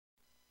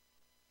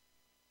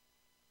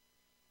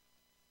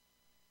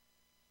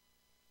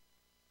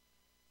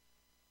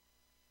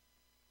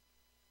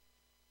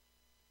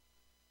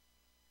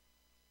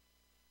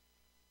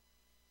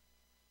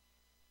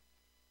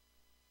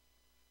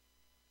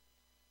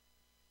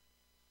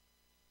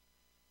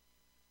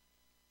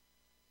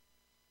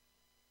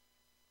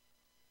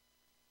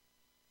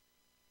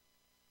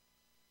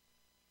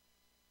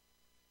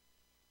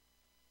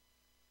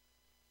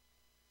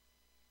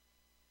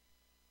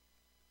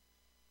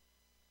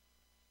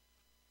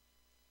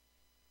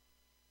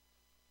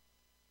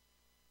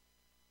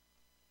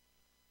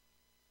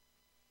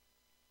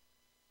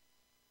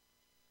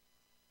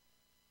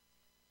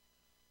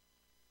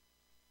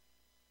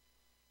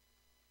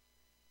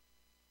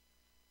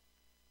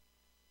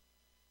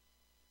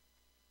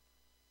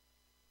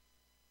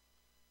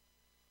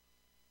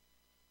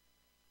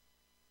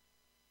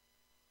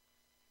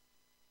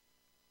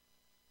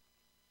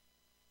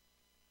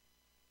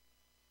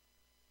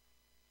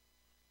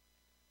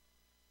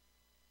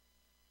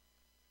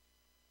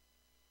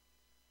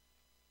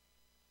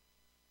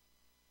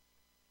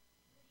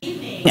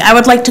I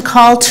would like to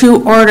call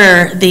to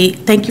order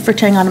thank you for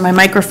turning on my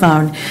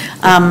microphone,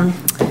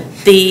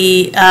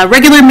 the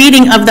regular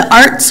meeting of the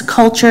Arts,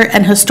 Culture,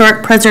 and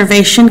Historic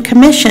Preservation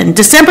Commission,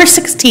 December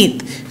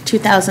 16th,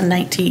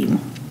 2019.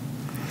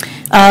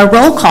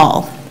 Roll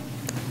call.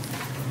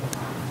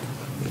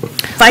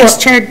 Vice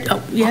Chair,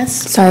 yes?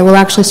 Sorry, we'll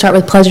actually start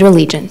with Pledge of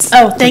Allegiance.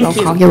 Oh, thank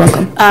you. You're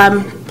welcome.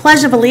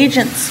 Pledge of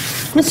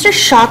Allegiance. Mr.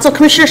 Schatzel,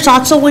 Commissioner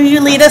Schatzel, will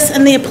you lead us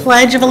in the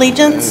Pledge of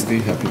Allegiance? I'd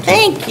be happy to.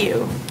 Thank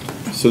you.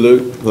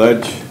 Salute,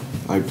 pledge.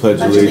 I pledge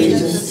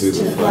allegiance to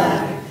the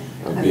flag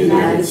of the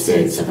United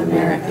States of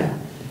America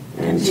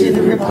and to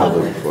the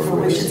republic for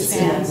which it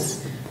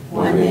stands,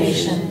 one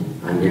nation,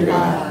 under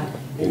God,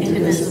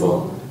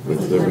 indivisible,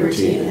 with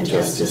liberty and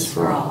justice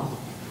for all.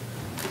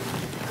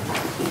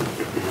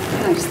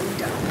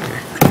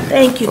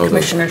 Thank you,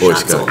 Commissioner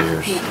Schatzel.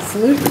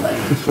 Absolutely.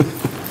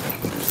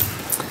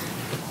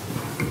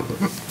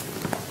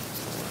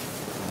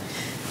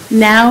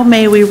 Now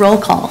may we roll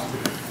call.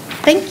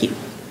 Thank you.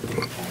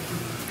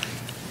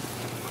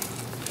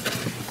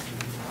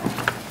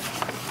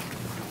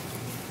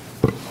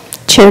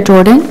 Chair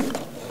Jordan.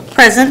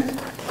 Present.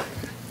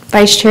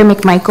 Vice Chair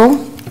McMichael.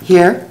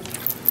 Here.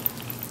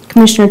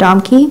 Commissioner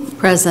Domke.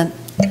 Present.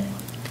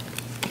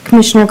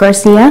 Commissioner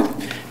Garcia.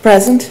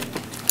 Present.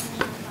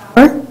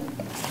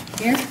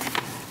 Here.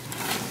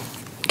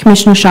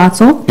 Commissioner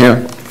Schatzel.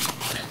 Here.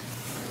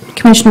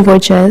 Commissioner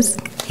Voiches.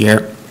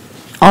 Here.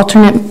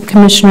 Alternate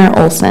Commissioner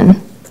Olson.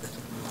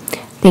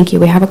 Thank you.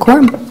 We have a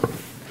quorum.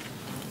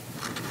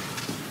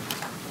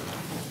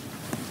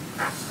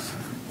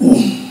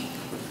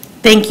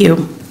 Thank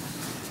you.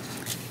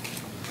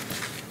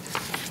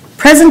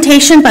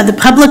 Presentation by the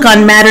public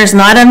on matters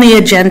not on the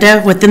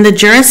agenda within the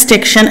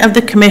jurisdiction of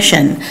the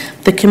Commission.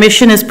 The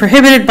Commission is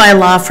prohibited by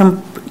law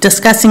from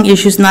discussing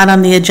issues not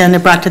on the agenda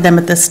brought to them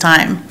at this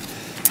time.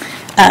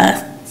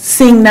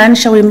 Seeing none,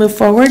 shall we move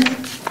forward?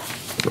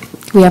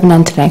 We have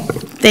none today.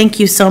 Thank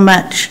you so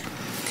much.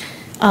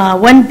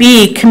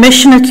 1B,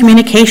 Commissioner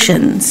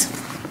Communications.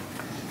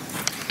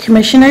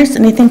 Commissioners,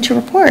 anything to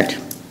report?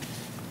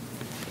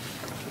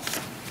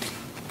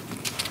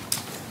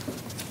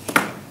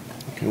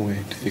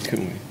 It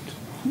can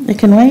wait. It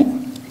can wait?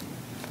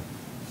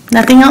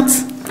 Nothing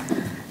else?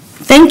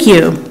 Thank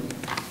you.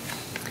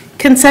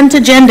 Consent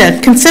agenda,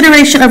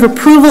 consideration of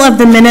approval of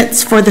the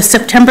minutes for the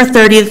September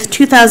 30th,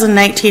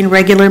 2019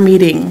 regular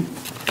meeting.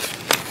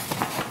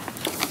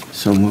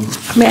 So moved.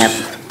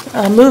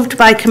 Moved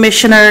by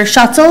Commissioner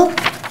Schatzel.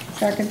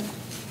 Second.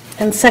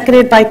 And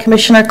seconded by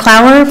Commissioner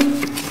Clower.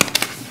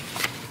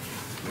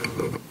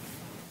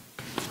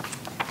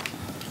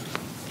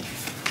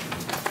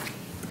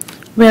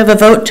 We have a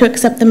vote to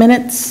accept the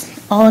minutes.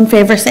 All in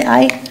favor, say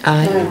aye.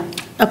 Aye.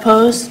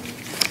 Opposed?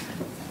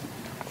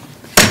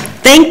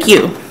 Thank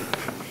you.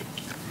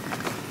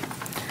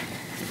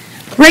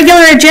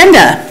 Regular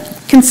agenda.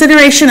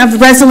 Consideration of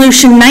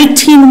Resolution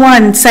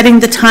 19-1, setting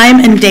the time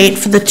and date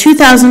for the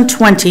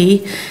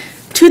 2020,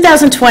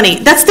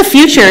 that's the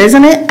future,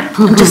 isn't it?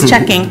 I'm just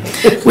checking.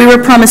 We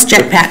were promised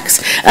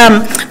jetpacks.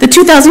 The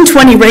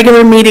 2020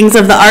 regular meetings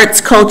of the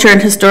Arts, Culture,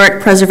 and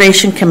Historic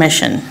Preservation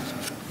Commission.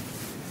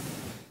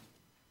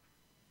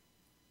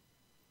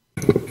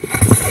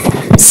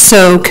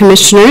 So,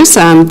 Commissioners,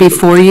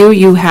 before you,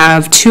 you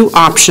have two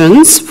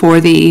options for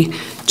the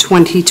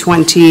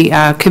 2020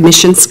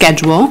 Commission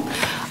schedule.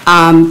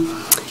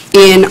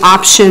 In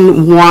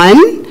option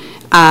 1,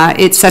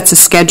 it sets a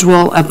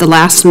schedule of the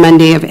last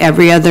Monday of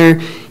every other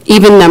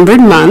even-numbered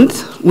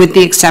month, with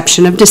the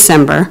exception of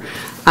December,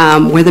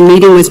 where the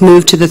meeting was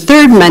moved to the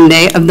third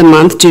Monday of the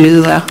month due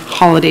to the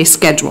holiday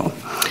schedule.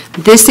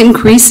 This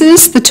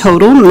increases the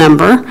total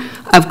number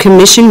of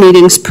commission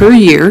meetings per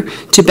year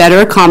to better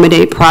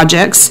accommodate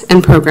projects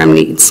and program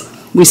needs.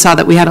 We saw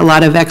that we had a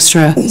lot of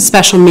extra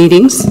special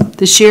meetings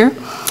this year.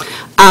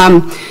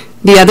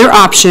 The other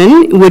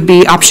option would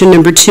be option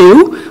number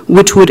 2,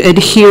 which would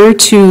adhere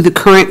to the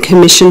current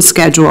commission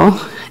schedule,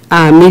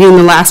 meeting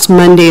the last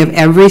Monday of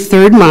every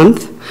third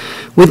month,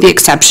 with the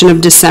exception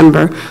of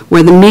December,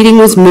 where the meeting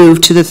was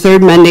moved to the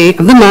third Monday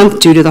of the month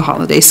due to the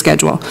holiday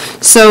schedule.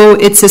 So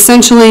it's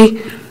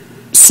essentially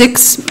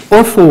 6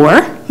 or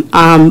 4.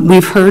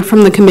 We've heard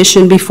from the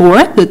Commission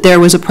before that there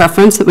was a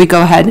preference that we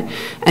go ahead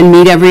and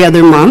meet every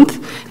other month,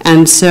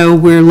 and so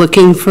we're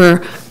looking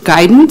for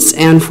guidance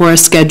and for a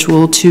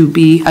schedule to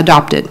be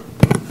adopted.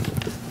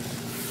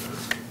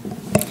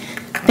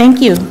 Thank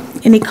you.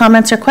 Any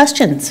comments or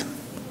questions?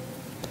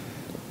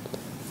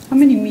 How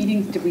many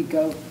meetings did we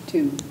go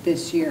to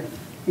this year,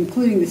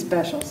 including the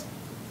specials?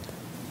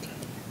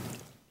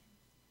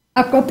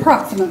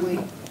 Approximately.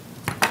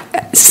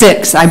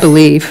 6, I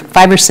believe.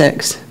 5 or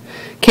 6.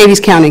 Katie's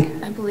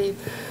counting. I believe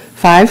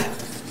 5?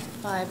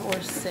 5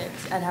 or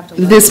 6. I'd have to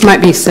look. This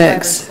might be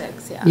 6. 5 or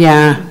 6, yeah.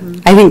 Yeah.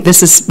 I think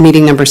this is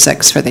meeting number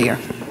 6 for the year.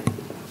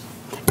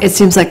 It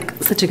seems like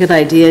such a good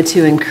idea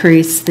to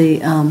increase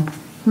the, I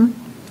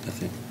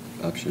think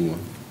option 1.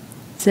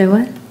 say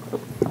what?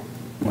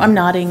 I'm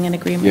nodding in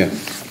agreement.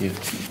 Yeah.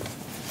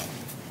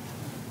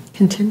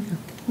 Continue.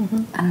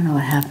 I don't know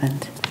what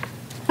happened.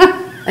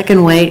 I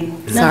can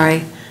wait,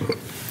 sorry.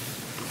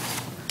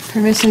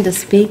 Permission to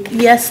speak?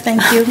 Yes,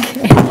 thank you,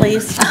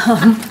 please.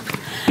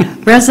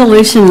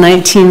 Resolution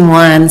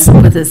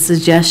 19-1 with a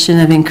suggestion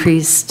of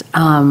increased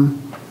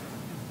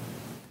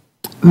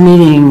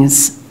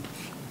meetings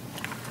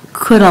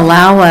could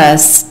allow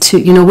us to,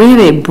 we have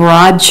a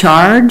broad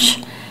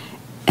charge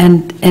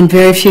and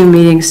very few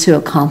meetings to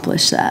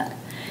accomplish that.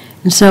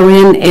 And so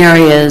in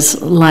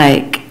areas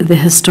like the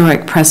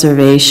historic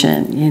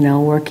preservation,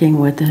 working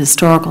with the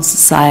Historical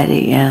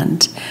Society,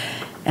 and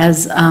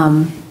as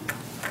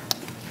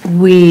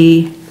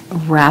we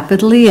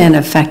rapidly and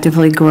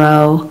effectively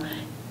grow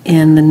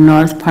in the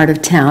north part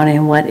of town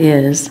in what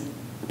is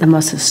the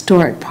most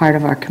historic part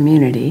of our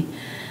community,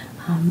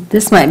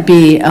 this might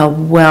be a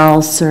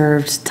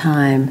well-served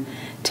time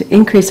to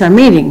increase our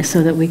meetings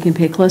so that we can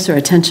pay closer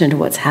attention to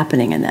what's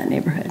happening in that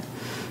neighborhood.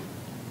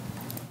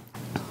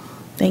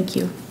 Thank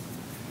you.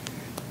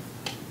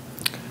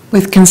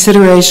 With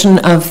consideration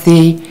of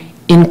the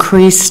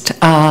increased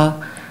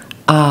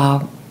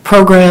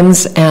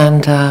programs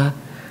and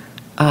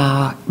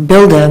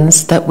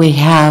build-ins that we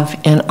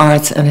have in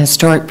arts and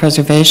historic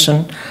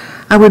preservation,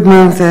 I would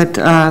move that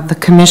the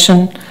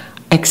commission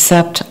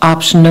accept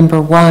option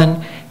number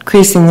 1,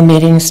 increasing the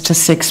meetings to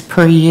 6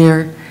 per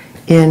year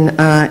in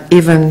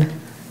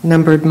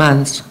even-numbered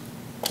months.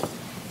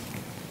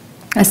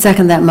 I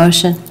second that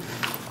motion.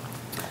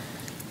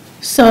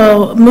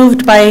 So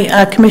moved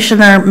by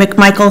Commissioner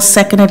McMichael,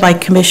 seconded by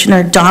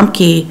Commissioner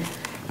Domke.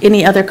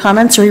 Any other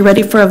comments? Are you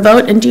ready for a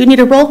vote? And do you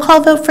need a roll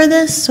call vote for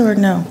this, or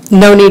no?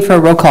 No need for a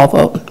roll call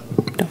vote.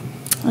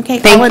 Okay.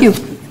 Thank you.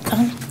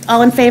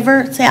 All in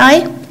favor, say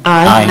aye.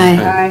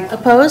 Aye.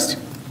 Opposed?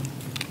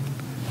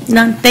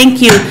 None.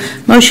 Thank you.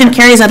 Motion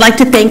carries. I'd like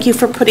to thank you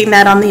for putting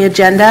that on the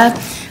agenda.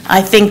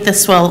 I think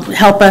this will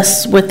help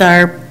us with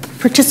our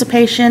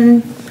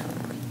participation,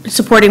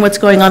 supporting what's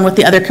going on with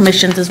the other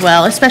commissions as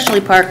well,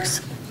 especially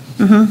parks.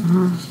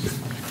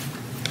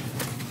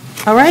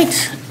 All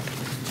right.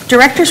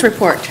 Director's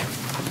report.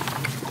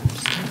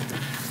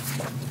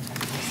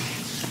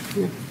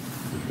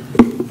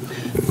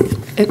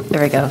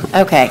 There we go.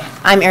 Okay.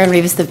 I'm Erin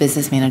Rivas, the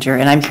business manager,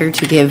 and I'm here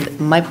to give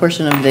my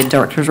portion of the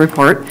director's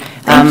report.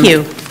 Thank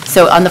you.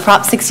 So on the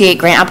Prop 68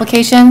 grant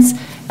applications,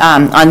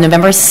 on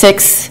November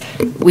 6th,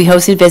 we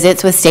hosted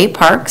visits with state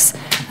parks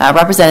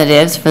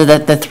representatives for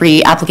the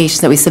 3 applications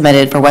that we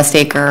submitted for West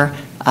Acre,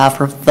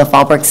 for the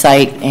Fallbrook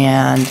site,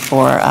 and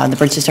for the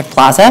Bridge District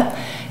Plaza.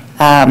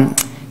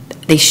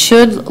 They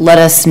should let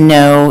us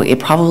know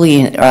probably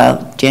in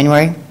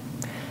January,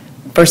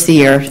 first of the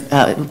year,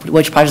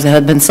 which projects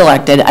have been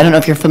selected. I don't know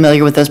if you're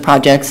familiar with those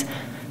projects,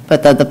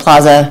 but the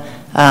plaza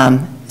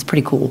is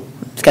pretty cool.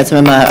 It's got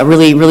some a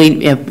really,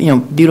 really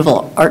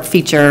beautiful art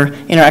feature,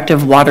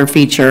 interactive water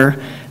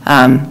feature.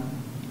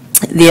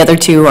 The other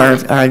 2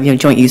 are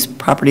joint use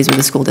properties with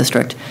the school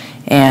district,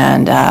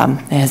 and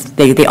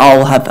they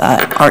all have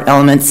art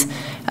elements.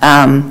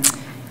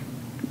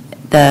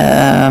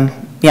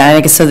 I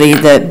guess so.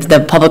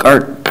 The public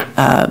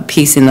art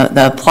piece in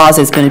the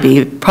plaza is going to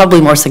be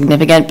probably more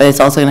significant, but it's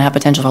also going to have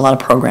potential for a lot of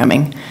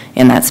programming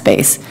in that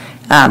space.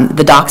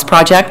 The docks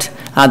project,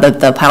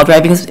 the pile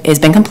driving has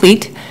been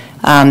complete.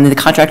 The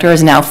contractor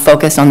is now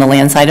focused on the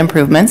landside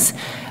improvements,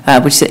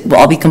 which will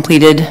all be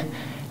completed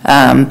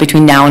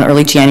between now and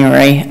early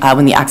January,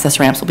 when the access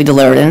ramps will be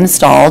delivered and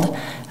installed.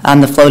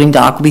 The floating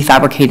dock will be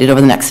fabricated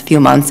over the next few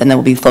months, and then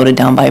will be floated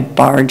down by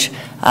barge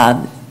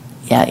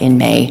in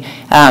May.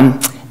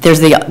 There's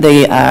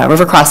the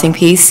river crossing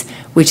piece,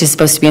 which is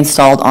supposed to be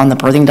installed on the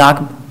berthing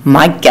dock.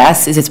 My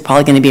guess is it's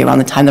probably going to be around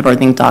the time the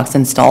berthing dock's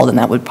installed, and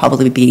that would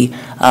probably be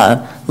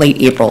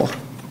late April.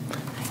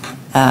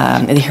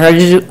 The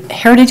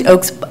Heritage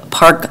Oaks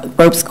Park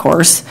ropes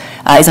course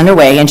is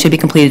underway and should be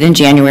completed in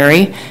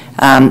January.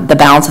 The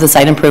balance of the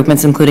site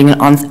improvements, including an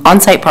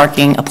on-site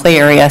parking, a play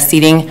area,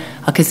 seating,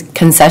 a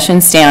concession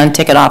stand,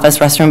 ticket office,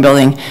 restroom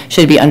building,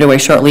 should be underway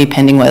shortly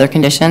pending weather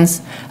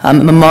conditions.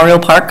 Memorial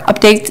Park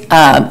update,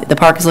 the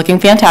park is looking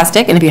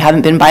fantastic, and if you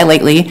haven't been by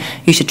lately,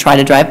 you should try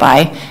to drive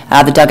by.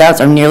 The dugouts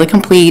are nearly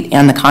complete,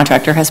 and the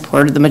contractor has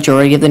poured the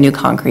majority of the new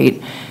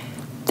concrete.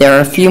 There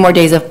are a few more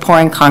days of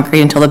pouring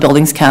concrete until the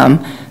buildings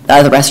come.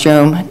 The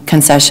restroom,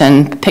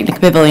 concession, picnic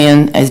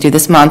pavilion is due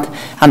this month.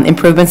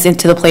 Improvements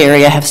into the play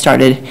area have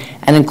started,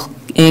 and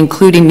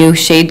including new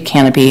shade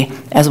canopy,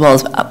 as well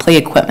as play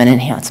equipment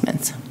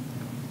enhancements.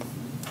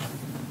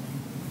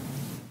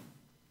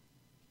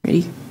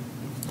 Ready?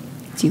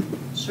 It's you.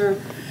 Sure.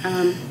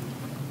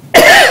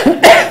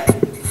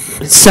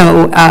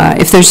 So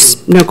if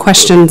there's no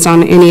questions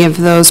on any of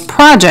those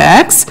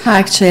projects.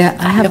 Actually,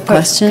 I have a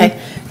question.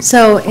 Okay.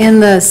 So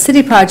in the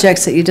city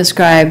projects that you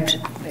described,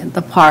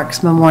 the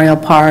parks, Memorial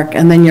Park,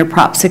 and then your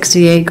Prop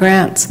 68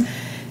 grants,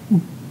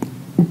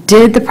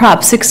 did the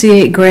Prop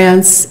 68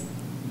 grants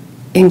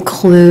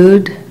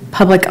include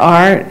public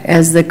art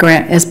as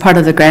part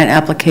of the grant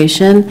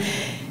application?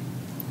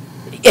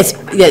 It's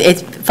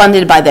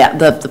funded by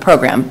the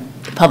program.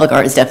 Public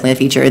art is definitely a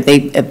feature.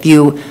 They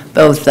view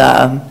both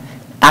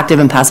active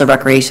and passive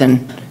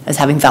recreation as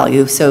having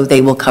value, so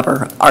they will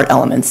cover art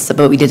elements,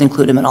 but we did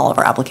include them in all of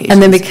our applications.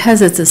 And then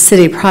because it's a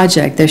city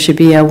project, there should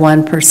be a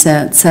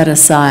 1% set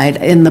aside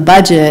in the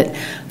budget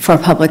for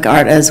public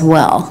art as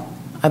well.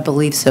 I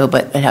believe so,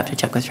 but I'd have to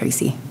check with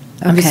Tracy.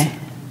 I'm just Okay.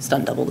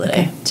 stunned double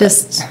today.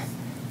 Just,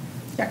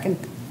 Second.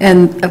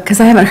 and, because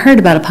I haven't heard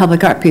about a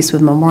public art piece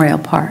with Memorial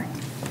Park.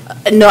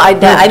 No, I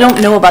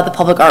don't know about the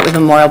public art with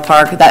Memorial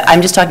Park.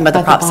 I'm just talking about the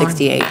About the Prop barn.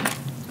 68.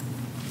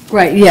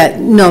 Right, yeah,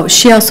 no,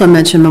 she also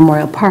mentioned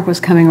Memorial Park was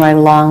coming right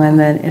along, and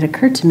then it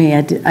occurred to me,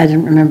 I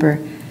didn't remember,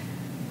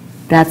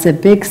 that's a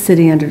big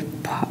city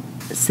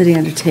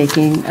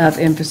undertaking of,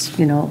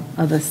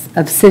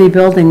 of city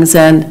buildings,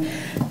 and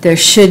there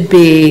should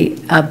be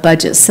a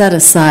budget set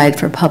aside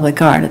for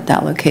public art at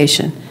that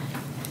location.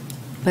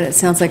 But it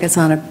sounds like it's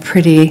on a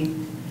pretty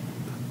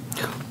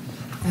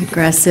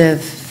aggressive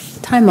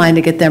timeline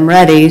to get them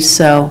ready,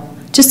 so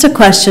just a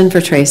question for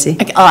Tracy.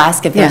 I'll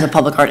ask if there's Yeah. a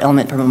public art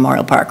element for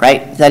Memorial Park,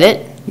 right? Is that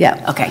it? Yeah.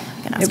 Okay,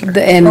 I can ask her.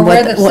 And Or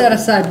where what- the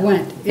set-aside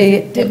went.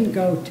 It didn't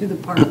go to the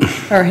park.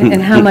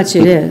 and how much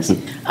it is.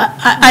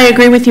 I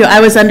agree with you. I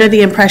was under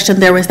the impression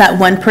there was that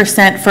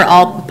 1% for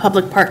all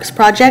public parks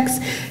projects.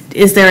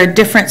 Is there a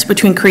difference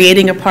between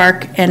creating a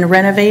park and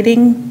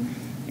renovating?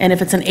 And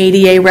if it's an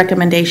ADA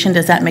recommendation,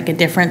 does that make a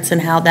difference in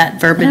how that I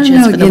verbiage don't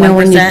is know, for the you know,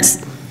 when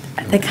 1%?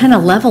 they kind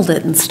of leveled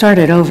it and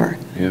started over.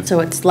 So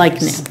it's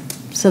like new.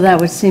 So that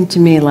would seem to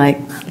me like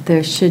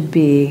there should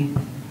be,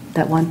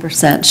 that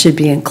 1% should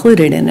be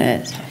included in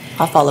it.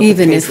 I'll follow up with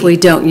Even if Tracy. we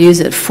don't use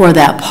it for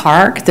that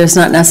park, there's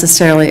not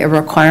necessarily a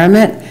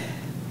requirement,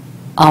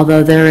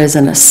 although there is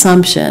an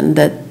assumption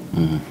that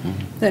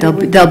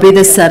there'll be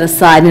this set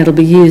aside and it'll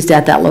be used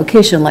at that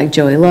location, like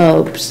Joey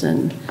Lopes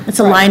and. It's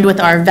aligned with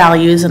our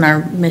values and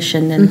our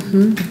mission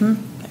and.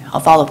 I'll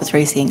follow up with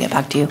Tracy and get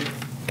back to you.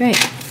 Great.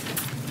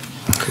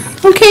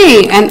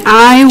 Okay, and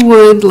I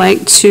would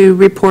like to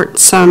report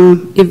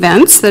some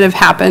events that have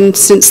happened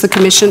since the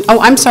commission. Oh,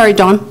 I'm sorry,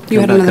 Dawn, you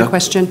had Can I back another up?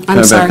 question. Can I'm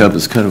I back sorry. up?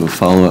 It's kind of a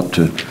follow-up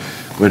to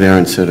what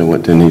Aaron said and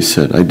what Denise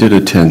said. I did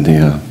attend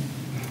the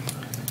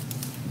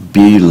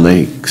Bee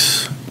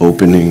Lakes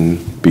opening,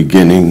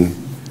 beginning,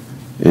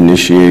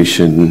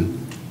 initiation,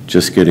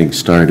 just getting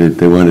started.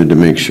 They wanted to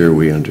make sure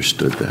we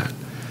understood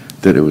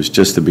that it was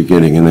just the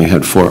beginning, and they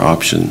had 4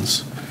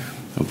 options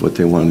of what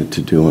they wanted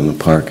to do on the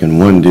park, and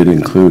one did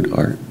include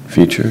art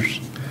features.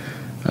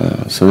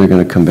 So they're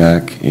going to come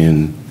back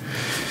in,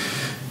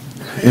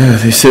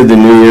 they said the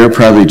new year,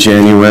 probably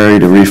January,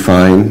 to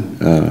refine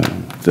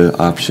the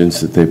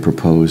options that they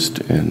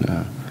proposed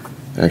and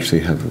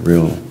actually have a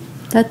real,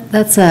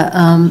 That's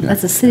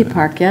a city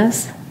park,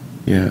 yes?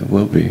 yeah, it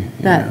will be.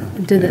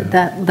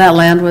 That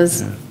land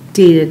was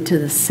deeded to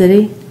the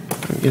city?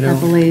 You know, I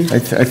believe. I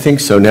think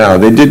so now.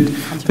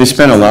 They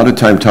spent a lot of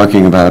time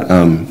talking about,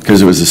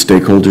 because it was a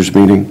stakeholders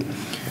meeting,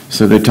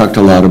 so they talked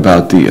a lot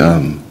about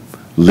the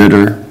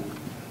litter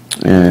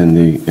and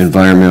the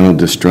environmental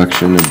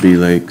destruction of Bee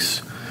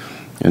Lakes,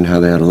 and how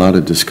they had a lot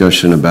of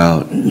discussion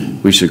about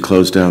we should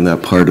close down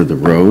that part of the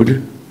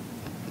road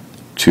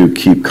to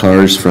keep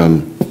cars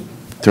from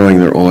throwing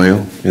their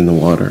oil in the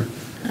water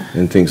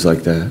and things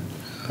like that.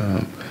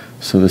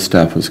 So the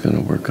staff was going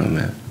to work on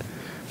that.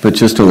 But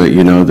just to let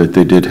you know that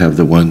they did have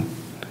the one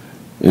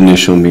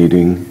initial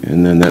meeting,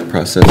 and then that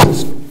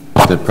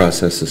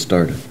process has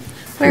started.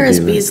 Where is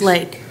Bees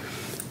Lake?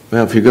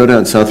 Well, if you go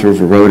down South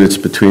River Road, it's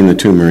between the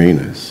 2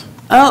 marinas.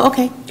 Oh,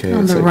 okay. Okay,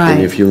 On it's the like- right.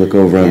 and if you look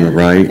over on the Yeah,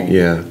 right, okay.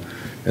 yeah,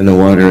 and the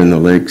water in the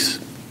lakes,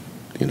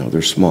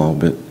 they're small,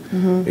 but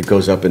Mm-hmm. it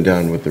goes up and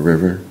down with the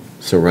river.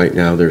 So right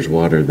now, there's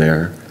water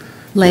there.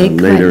 Lake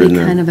might later be in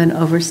the- kind of an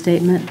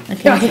overstatement.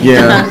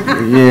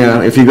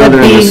 Yeah, if you go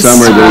there in the Bees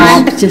summer,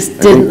 there's. just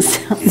didn't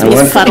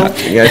sound.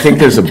 I think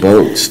there's a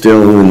boat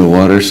still in the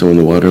water, so when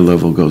the water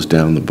level goes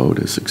down, the boat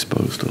is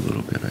exposed a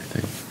little bit, I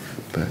think.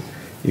 But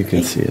you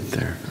can see it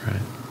there,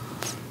 right?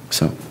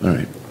 So, all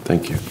right,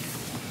 thank you.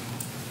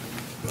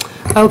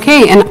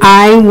 Okay, and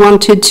I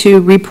wanted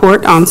to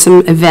report on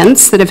some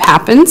events that have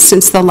happened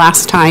since the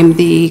last time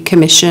the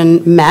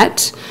commission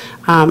met.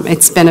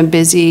 It's been a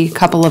busy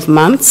couple of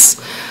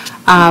months.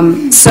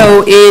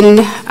 So in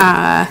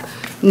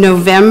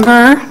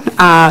November,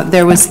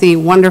 there was the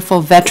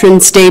wonderful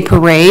Veterans Day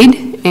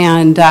Parade,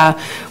 and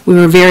we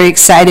were very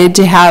excited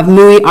to have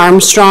Mui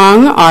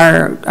Armstrong,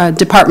 our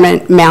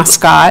department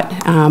mascot.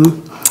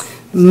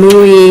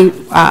 Mui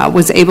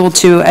was able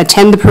to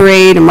attend the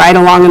parade and ride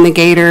along in the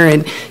gator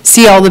and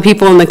see all the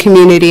people in the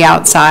community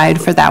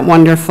outside for that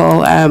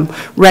wonderful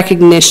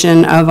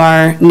recognition of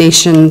our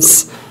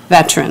nation's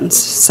veterans.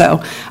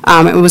 So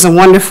it was a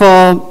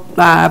wonderful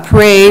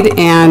parade,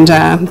 and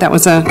that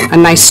was a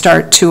nice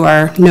start to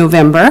our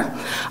November.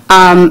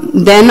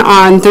 Then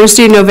on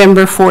Thursday,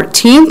 November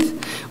 14th,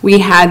 we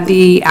had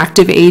the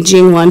Active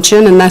Aging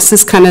Luncheon, and this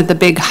is kind of the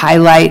big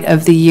highlight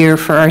of the year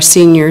for our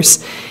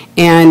seniors.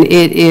 And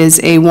it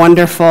is a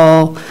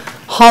wonderful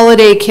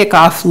holiday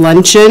kickoff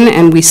luncheon,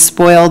 and we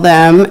spoil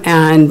them,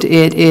 and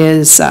it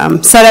is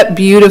set up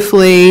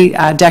beautifully,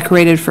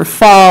 decorated for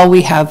fall.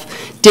 We have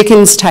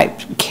Dickens-type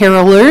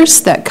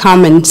carolers that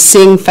come and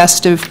sing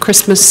festive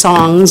Christmas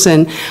songs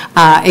and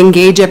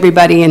engage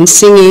everybody in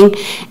singing.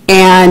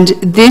 And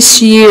this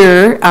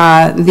year,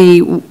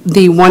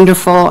 the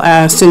wonderful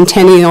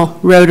Centennial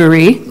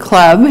Rotary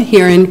Club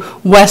here in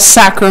West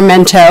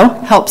Sacramento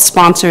helped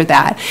sponsor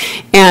that.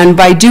 And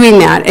by doing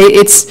that,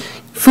 it's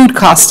food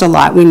costs a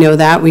lot, we know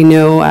that. We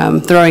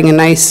know throwing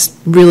a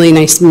really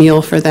nice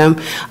meal for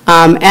them.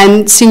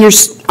 And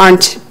seniors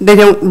they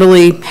don't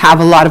really have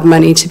a lot of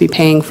money to be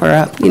paying for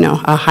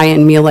a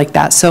high-end meal like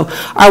that. So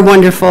our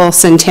wonderful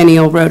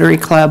Centennial Rotary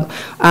Club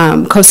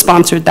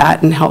co-sponsored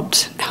that and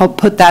helped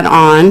put that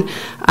on.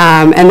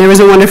 And there was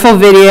a wonderful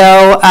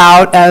video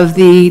out of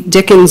the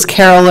Dickens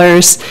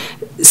carolers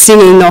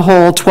singing the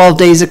whole 12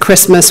 Days of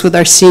Christmas with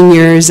our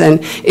seniors, and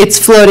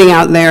it's floating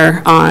out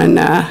there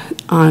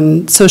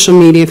on social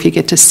media if you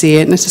get to see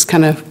it, and it's just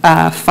kind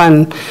of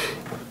fun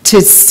to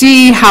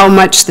see how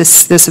much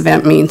this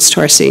event means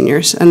to our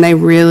seniors, and they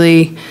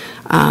really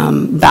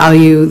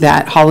value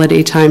that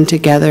holiday time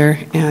together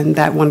and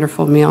that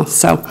wonderful meal.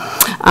 So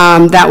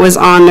that was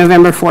on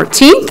November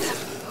 14th.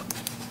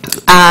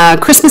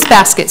 Christmas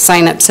basket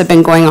signups have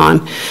been going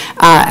on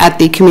at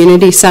the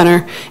community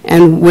center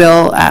and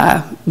will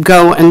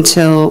go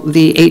until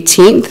the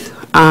 18th.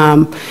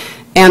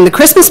 And the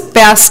Christmas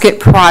Basket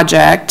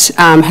Project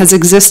has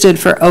existed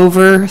for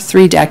over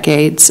 3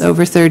 decades,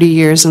 over 30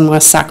 years in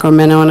West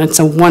Sacramento, and it's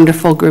a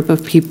wonderful group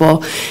of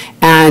people.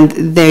 And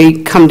they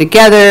come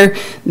together,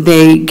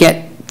 they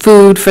get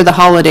food for the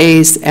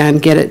holidays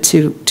and get it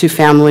to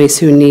families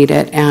who need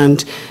it.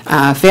 And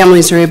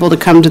families are able to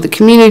come to the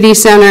community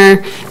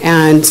center,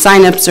 and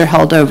signups are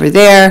held over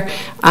there.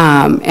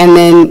 And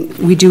then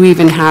we do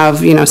even have,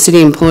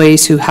 city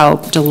employees who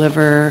help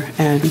deliver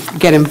and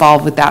get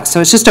involved with that. So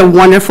it's just a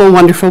wonderful,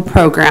 wonderful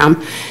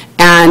program.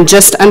 And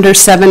just under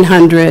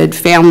 700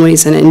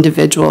 families and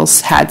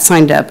individuals had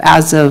signed up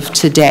as of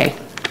today.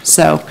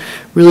 So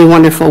really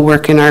wonderful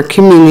work in our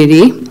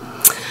community.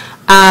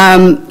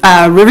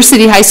 River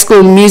City High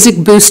School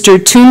Music Booster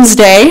Tunes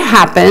Day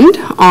happened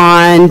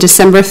on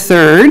December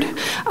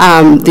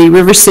 3rd. The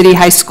River City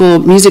High School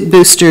Music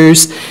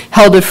Boosters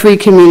held a free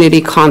community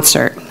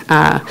concert,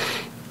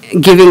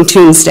 Giving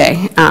Tunes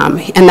Day,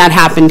 and that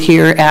happened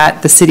here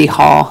at the City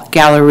Hall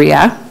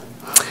Galleria.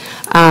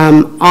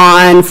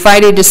 On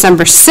Friday,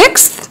 December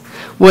 6th,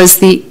 was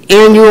the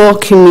annual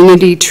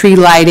community tree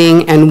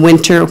lighting and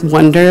winter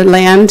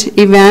wonderland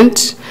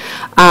event.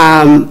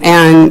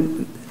 And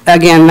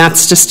again,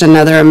 that's just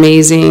another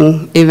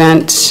amazing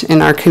event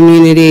in our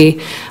community.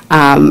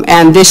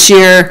 And this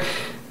year,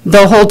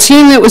 the whole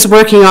team that was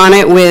working on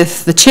it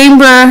with the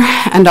chamber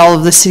and all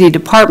of the city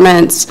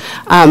departments,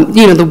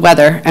 the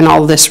weather and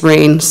all this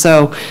rain,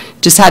 so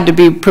just had to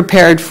be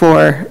prepared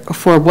for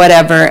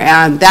whatever.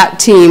 And that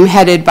team,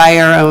 headed by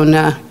our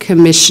own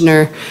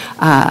commissioner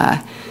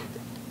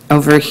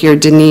over here,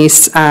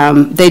 Denise,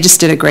 they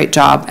just did a great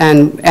job.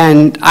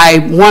 And I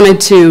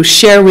wanted to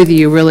share with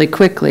you really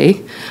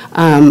quickly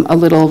a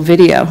little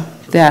video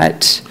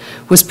that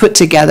was put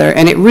together,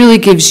 and it really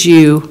gives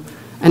you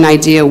an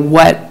idea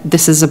what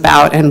this is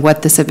about and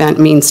what this event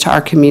means to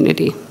our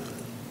community.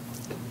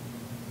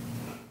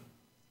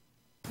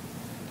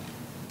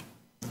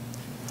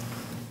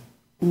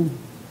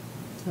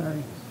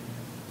 Sorry.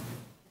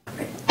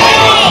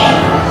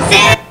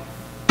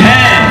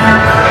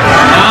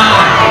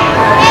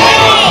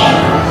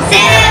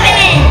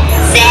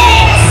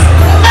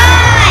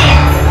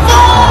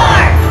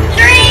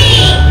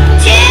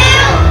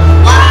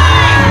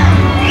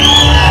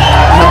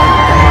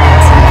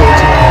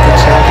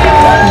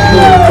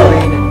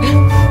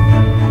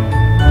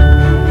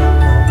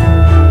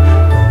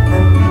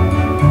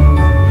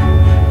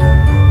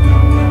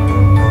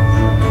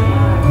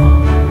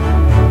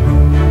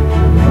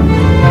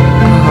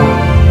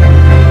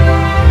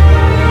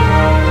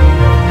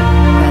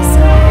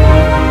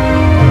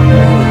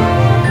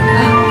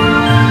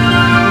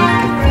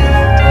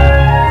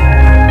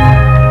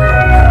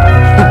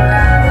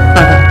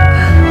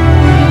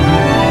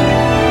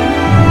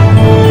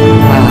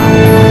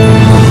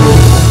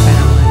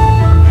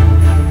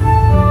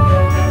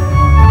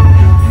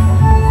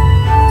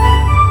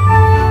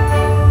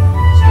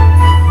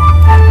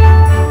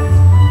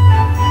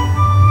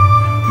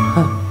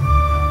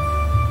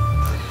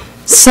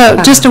 So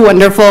just a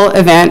wonderful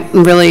event,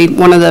 and really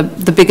one of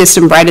the biggest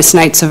and brightest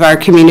nights of our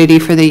community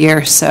for the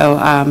year. So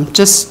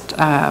just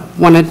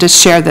wanted to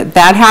share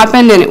that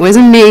happened, and it was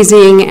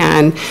amazing.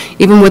 And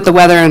even with the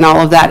weather and all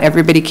of that,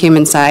 everybody came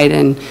inside,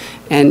 and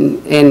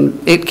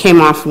it came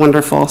off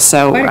wonderful.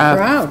 So Quite a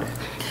crowd.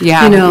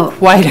 Yeah,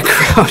 quite a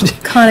crowd.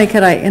 Connie,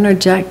 could I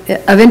interject?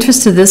 Of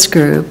interest to this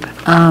group,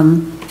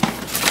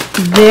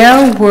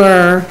 there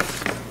were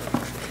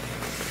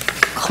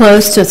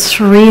close to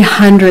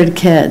 300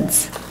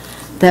 kids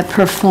that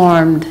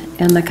performed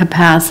in the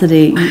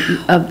capacity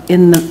of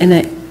in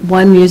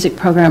one music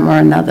program or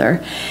another.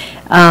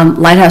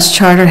 Lighthouse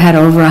Charter had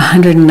over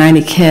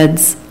 190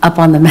 kids up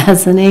on the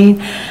mezzanine.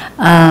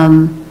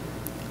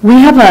 We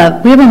have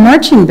a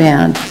marching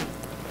band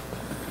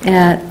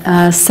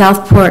at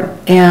Southport,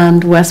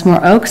 and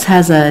Westmore Oaks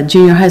has a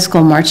junior high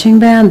school marching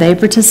band. They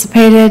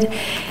participated,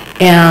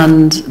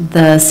 and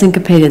the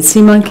Syncopated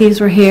Sea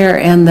Monkeys were here,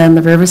 and then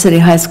the River City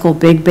High School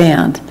big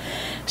band.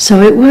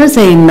 So it was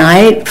a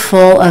night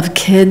full of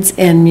kids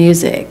and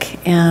music,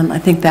 and I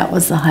think that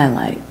was the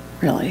highlight,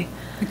 really.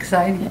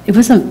 Exciting. It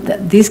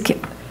wasn't, these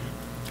kids,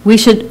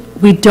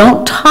 we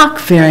don't talk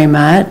very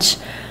much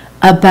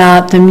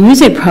about the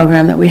music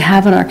program that we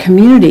have in our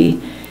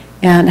community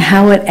and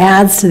how it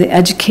adds to the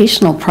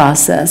educational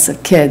process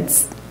of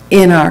kids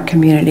in our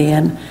community.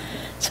 And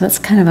so it's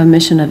kind of a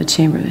mission of the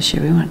chamber this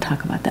year. We want to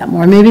talk about that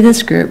more. Maybe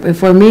this group,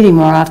 if we're meeting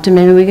more often,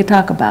 maybe we could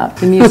talk about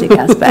the music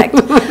aspect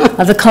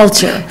of the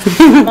culture.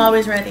 I'm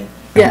always ready.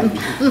 Yeah.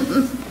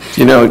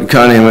 You know,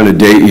 Connie, I'm going to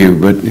date you,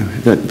 but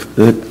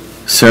that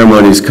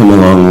ceremony's come a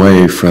long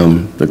way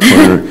from the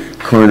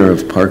corner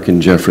of Park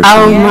and Jefferson.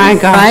 Oh, my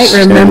gosh.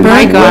 Right, remember?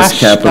 My And gosh. West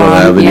Capitol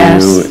Dawn, Avenue.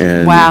 yes.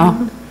 And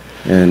Wow.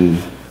 And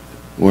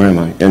where am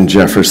I? And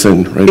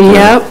Jefferson, right there.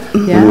 Yep.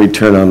 When we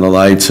turn on the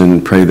lights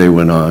and pray they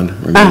went on.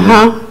 Remember?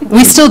 Uh-huh.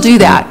 We still do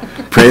that.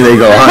 Pray they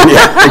go on,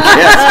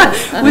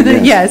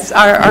 yeah. Yes,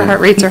 our heart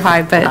rates are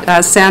high,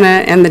 but Santa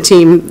and the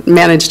team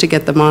managed to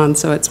get them on,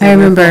 so it's I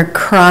wonderful. remember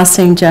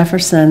crossing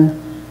Jefferson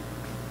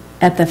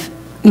at the,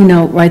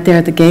 right there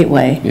at the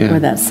gateway, Yeah. where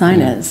that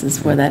sign is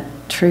where that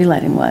tree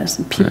lighting was,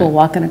 and people Right.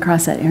 walking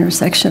across that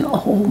intersection,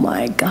 oh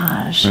my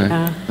gosh.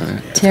 Right.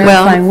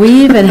 Terrifying. We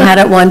even had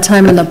it one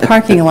time in the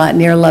parking lot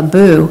near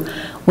Laboo,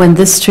 when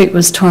this street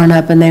was torn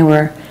up and they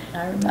were,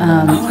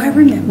 I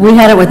remember. we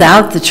had it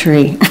without the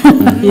tree.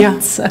 Yeah.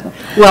 So,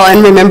 Well,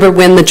 and remember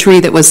when the tree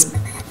that was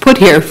put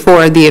here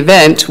for the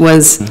event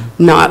was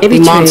not Baby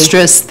the tree.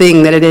 monstrous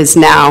thing that it is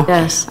now.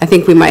 Yes. I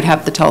think we might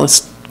have the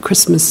tallest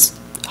Christmas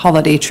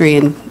holiday tree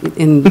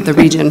in the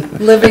region.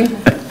 Living.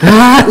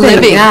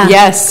 Living, yeah.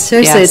 yes.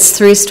 Seriously, yes. it's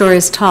 3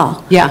 stories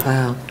tall.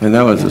 Yeah. And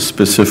that was a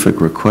specific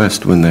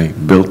request when they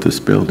built this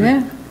building.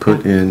 Yeah.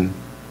 Put in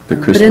the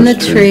Christmas Put in the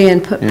tree. tree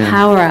and put Yeah.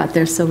 power out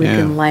there so we Yeah.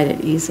 can light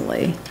it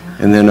easily.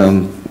 And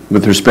then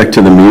with respect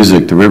to the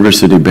music, the River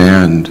City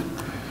Band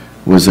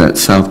was at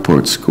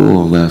Southport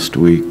School last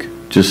week,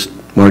 just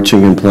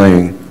marching and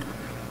playing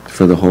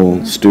for the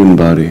whole student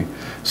body.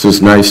 So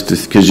it's nice to,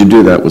 because you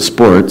do that with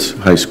sports,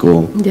 high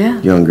school, Yeah.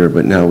 younger,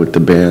 but now with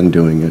the band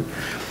doing it,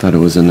 thought it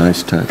was a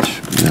nice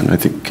touch. And I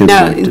think kids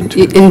No, liked it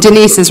too. and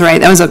Denise is right.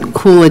 That was a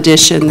cool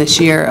addition this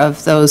year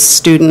of those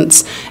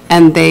students,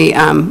 and they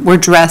were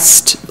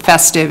dressed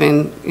festive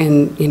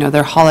in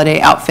their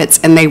holiday outfits,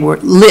 and they were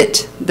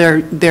lit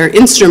their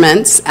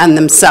instruments and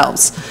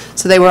themselves.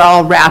 So they were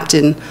all wrapped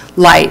in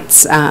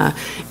lights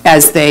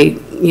as they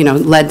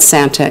led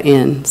Santa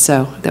in.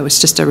 So that was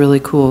just a really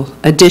cool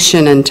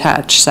addition and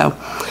touch. So.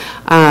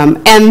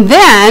 And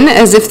then,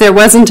 as if there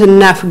wasn't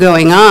enough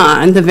going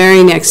on, the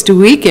very next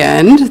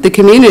weekend, the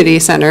community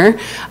center,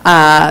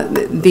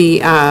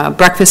 the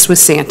breakfast with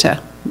Santa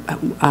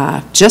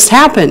just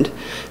happened.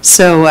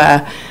 So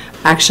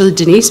actually,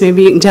 Denise,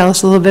 maybe you can tell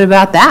us a little bit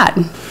about that.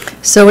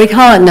 So we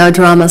call it No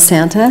Drama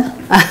Santa,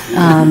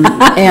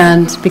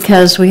 and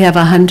because we have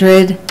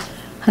 100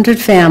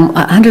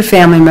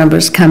 family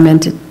members come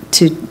into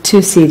 2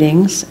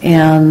 seatings,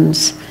 and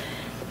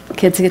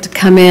kids get to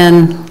come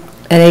in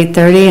at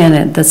 8:30,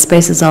 and the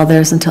space is all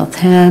theirs until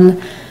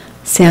 10.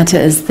 Santa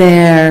is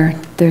there,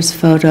 there's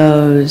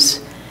photos.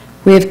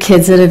 We have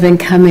kids that have been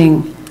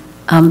coming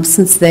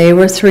since they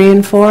were 3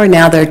 and 4.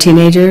 Now they're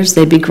teenagers,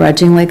 they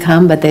begrudgingly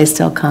come, but they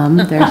still come.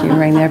 They're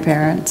humoring their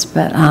parents.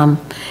 But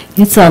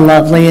it's a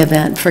lovely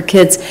event for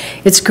kids.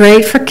 It's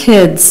great for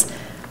kids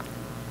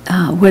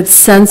with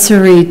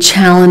sensory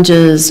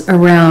challenges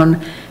around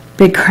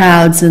big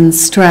crowds and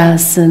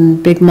stress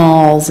and big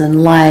malls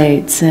and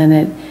lights, and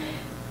it,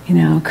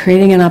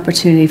 creating an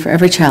opportunity for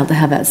every child to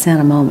have that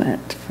Santa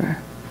moment.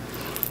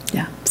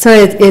 So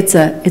it's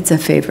a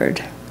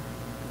favored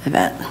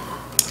event.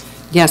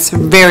 Yes, a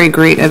very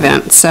great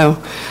event.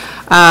 So,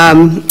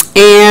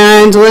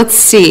 and let's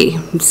see.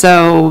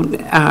 So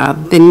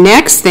the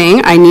next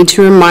thing, I need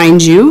to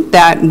remind you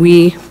that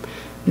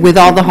with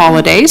all the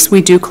holidays,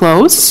 we do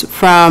close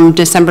from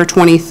December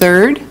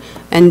 23rd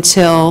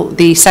until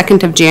the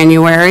 2nd of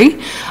January.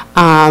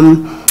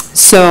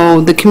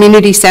 So the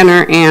community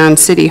center and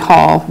city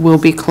hall will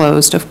be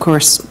closed. Of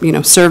course,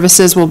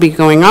 services will be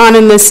going on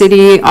in the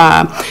city,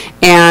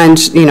 and,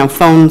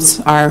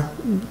 phones are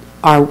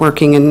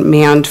working and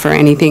manned for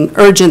anything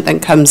urgent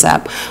that comes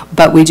up,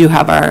 but we do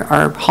have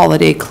our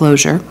holiday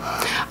closure.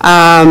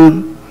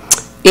 And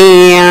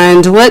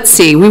let's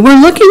see, we were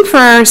looking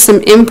for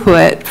some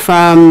input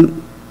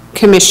from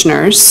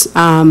commissioners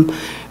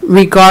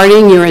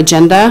regarding your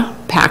agenda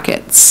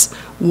packets,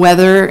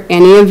 whether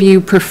any of you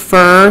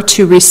prefer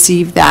to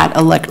receive that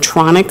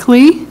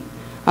electronically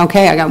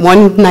Okay, I got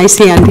one nice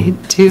hand,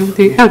 2,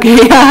 3, okay.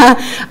 All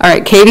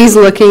right, Katie's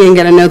looking and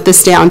gonna note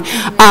this down.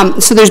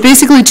 So there's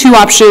basically 2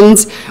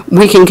 options.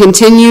 We can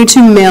continue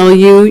to mail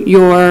you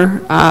your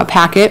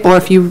packet, or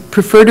if you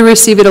prefer to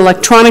receive it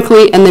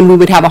electronically, and then we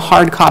would have a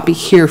hard copy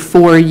here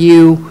for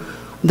you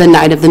the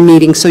night of the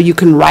meeting, so you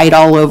can write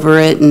all over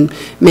it and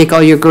make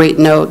all your great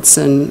notes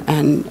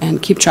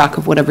and keep track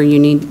of whatever you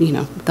need, you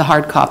know, the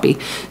hard copy.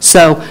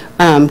 So,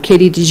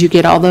 Katie, did you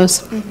get all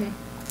those?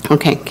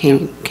 Okay,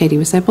 Katie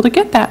was able to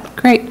get that,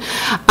 great.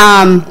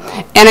 And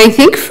I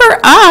think for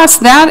us,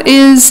 that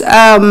is,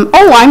 oh,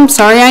 I'm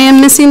sorry, I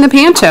am missing the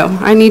Panto.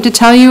 I need to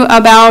tell you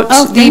about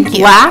the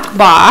black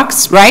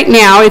box. Right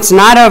now, it's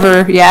not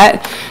over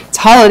yet. It's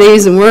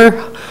holidays and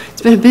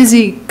it's been a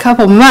busy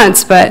couple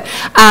months, but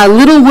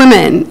Little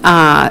Women,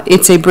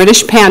 it's a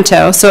British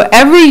panto. So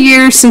every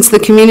year since the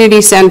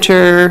community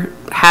center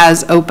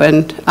has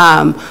opened,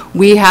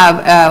 we have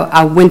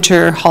a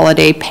winter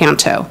holiday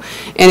panto.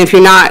 And if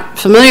you're not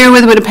familiar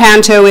with what a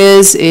panto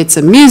is, it's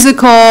a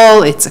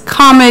musical, it's a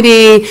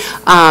comedy,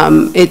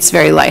 it's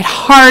very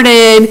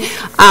lighthearted,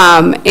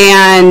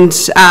 and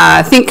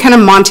think kind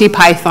of Monty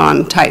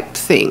Python type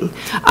thing.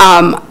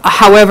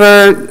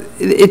 However,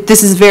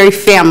 this is very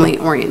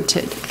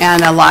family-oriented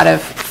and a lot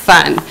of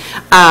fun.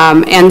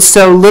 And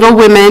so Little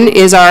Women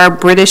is our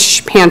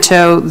British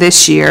panto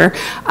this year.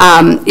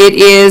 It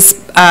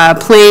is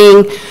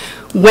playing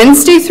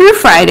Wednesday through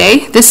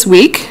Friday this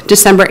week,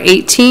 December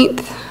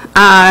 18th.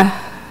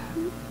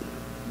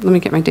 Let me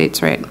get my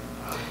dates right.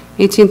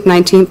 18th,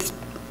 19th,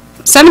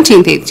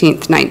 17th,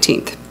 18th,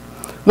 19th.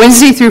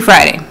 Wednesday through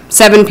Friday,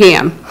 7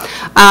 p.m.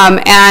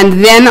 And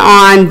then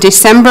on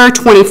December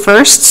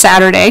 21st,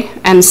 Saturday,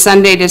 and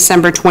Sunday,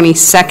 December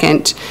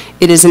 22nd,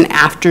 it is an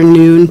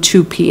afternoon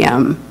 2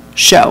 p.m.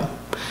 show.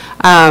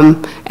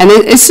 And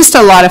it's just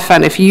a lot of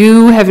fun. If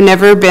you have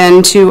never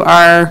been to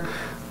our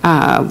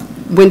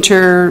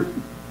winter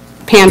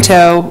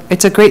panto,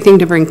 it's a great thing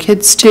to bring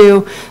kids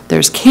to.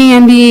 There's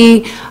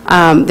candy.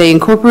 They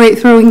incorporate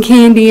throwing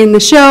candy in the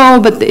show,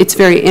 but it's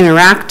very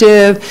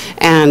interactive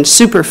and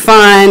super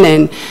fun,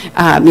 and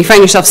you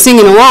find yourself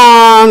singing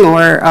along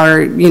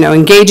or you know,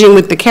 engaging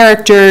with the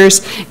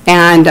characters,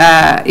 and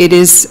it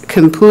is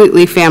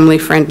completely family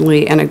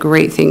friendly and a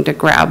great thing to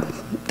grab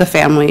the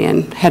family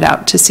and head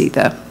out to see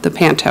the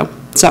panto.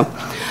 So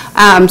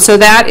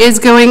that is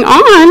going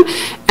on,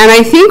 and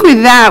I think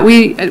with that,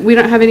 we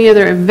don't have any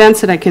other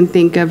events that I can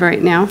think of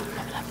right now.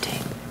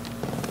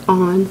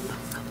 On.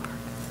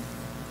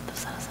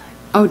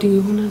 Oh, do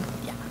you want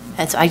to? Yeah.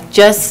 And so I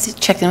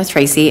just checked in with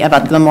Tracy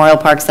about the Memorial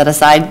Park set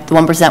aside. The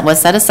 1% was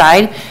set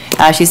aside.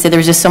 She said there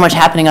was just so much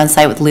happening on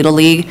site with Little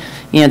League.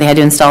 You know, they had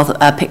to install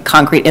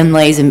concrete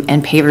inlays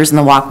and pavers in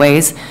the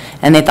walkways,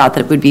 and they thought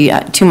that it would be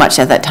too much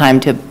at that time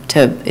to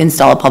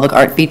install a public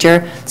art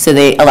feature, so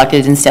they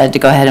elected instead to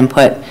go ahead and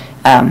put,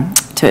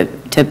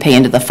 to pay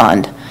into the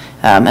fund,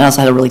 and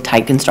also had a really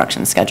tight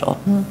construction schedule.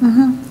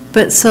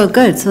 But so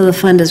good, so the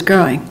fund is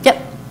growing.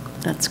 Yep.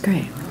 That's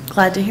great.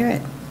 Glad to hear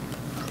it.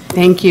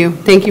 Thank you.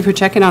 Thank you for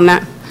checking on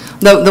that.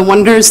 The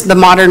wonders, the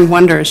modern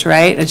wonders,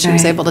 right? And she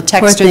was able to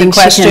text her the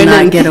question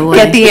and get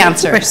the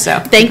answer. So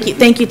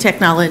Thank you,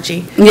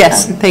 technology.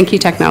 yes, thank you,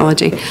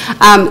 technology.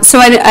 So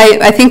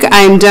I think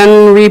I'm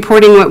done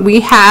reporting what we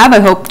have. I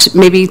hope to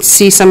maybe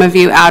see some of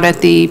you out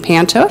at the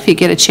panto if you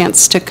get a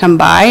chance to come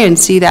by and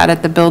see that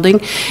at the building.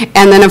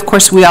 And then, of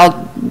course,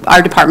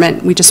 our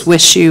department, we just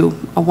wish you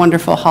a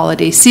wonderful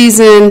holiday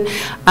season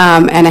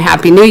and a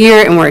happy new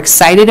year. And we're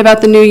excited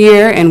about the new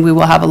year, and we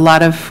will have a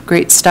lot of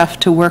great stuff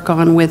to work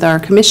on with our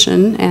commission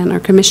and our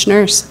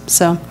commissioners.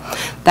 So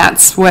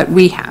that's what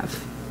we have.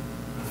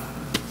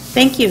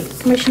 Thank you.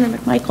 Commissioner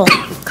McMichael.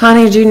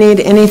 Connie, do you need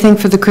anything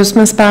for the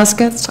Christmas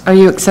baskets? Are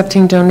you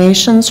accepting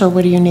donations, or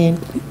what do you need?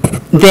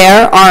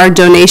 There are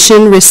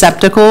donation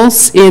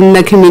receptacles in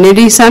the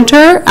community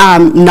center.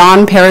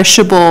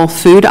 Non-perishable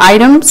food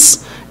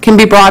items can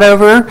be brought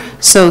over.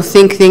 So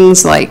think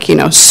things like, you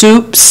know,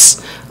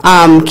 soups,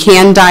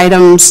 canned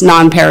items,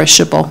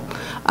 non-perishable.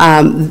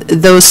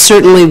 Those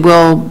certainly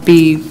will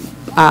be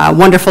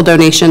wonderful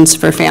donations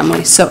for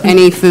families. So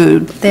any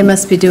food. They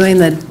must be doing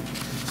the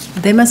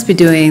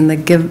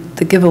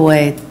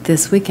giveaway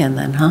this weekend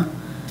then, huh?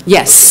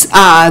 Yes,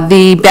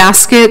 the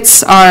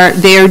baskets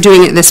they're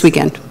doing it this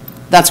weekend.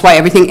 That's why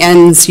everything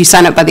ends, you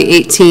sign up by the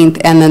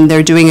 18th, and then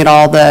they're doing it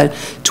all the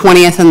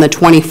 20th and the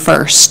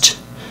 21st,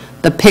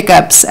 the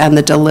pickups and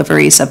the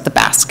deliveries of the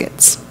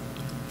baskets.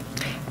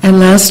 And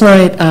last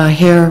night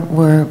here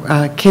were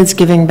Kids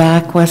Giving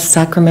Back West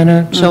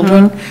Sacramento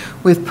children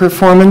with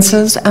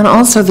performances, and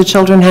also the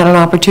children had an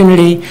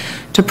opportunity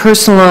to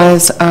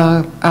personalize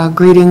a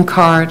greeting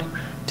card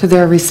to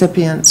their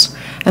recipients.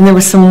 And there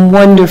was some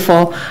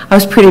wonderful, I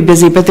was pretty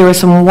busy, but there was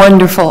some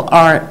wonderful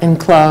art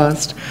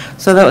enclosed.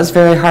 So that was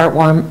very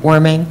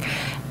heartwarming.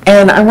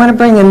 And I want to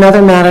bring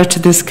another matter to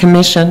this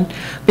commission.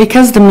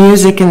 Because the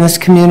music in this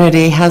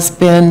community has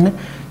been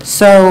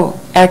so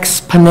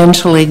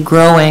exponentially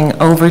growing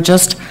over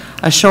just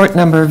a short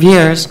number of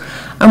years,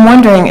 I'm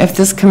wondering if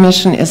this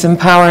commission is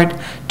empowered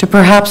to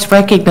perhaps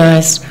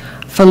recognize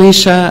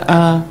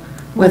Felicia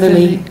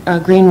Weatherly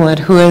Greenwood,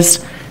 who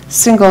has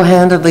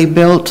single-handedly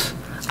built,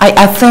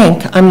 I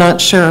think, I'm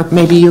not sure,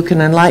 maybe you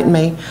can enlighten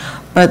me,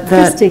 but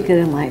that Christy could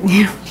enlighten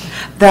you.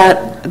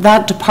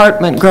 that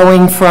department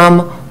going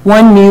from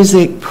one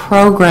music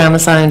program,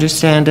 as I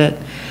understand it,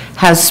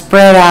 has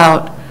spread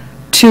out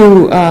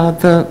to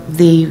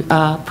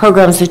the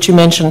programs that you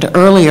mentioned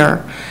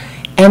earlier,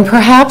 and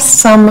perhaps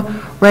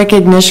some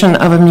recognition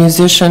of a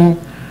musician,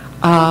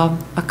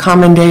 a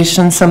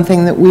commendation,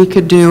 something that we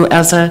could do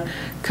as a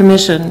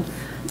commission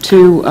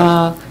to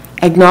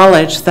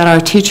acknowledge that our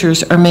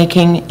teachers are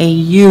making a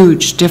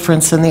huge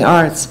difference in the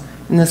arts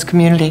in this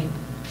community.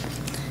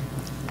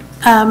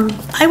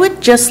 I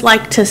would just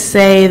like to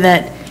say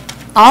that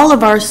all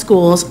of our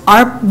schools,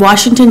 our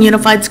Washington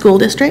Unified School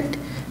District,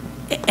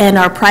 and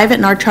our private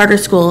and our charter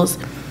schools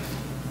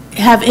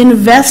have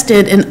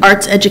invested in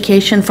arts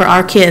education for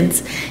our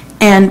kids.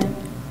 And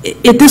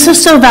this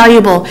is so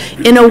valuable.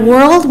 In a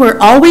world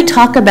where all we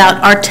talk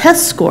about are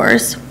test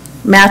scores,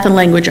 math and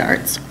language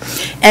arts,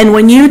 and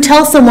when you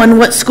tell someone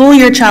what school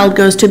your child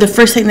goes to, the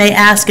first thing they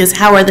ask is,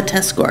 how are the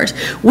test scores?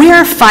 We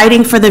are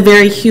fighting for the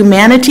very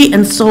humanity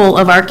and soul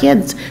of our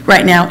kids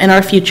right now and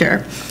our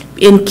future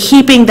in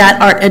keeping that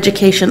art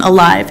education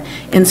alive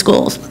in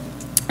schools.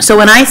 So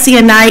when I see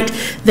a night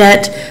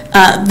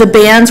that the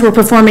bands were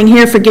performing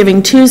here for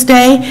Giving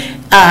Tuesday,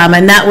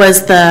 and that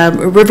was the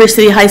River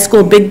City High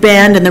School Big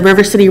Band and the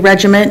River City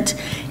Regiment,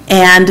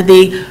 and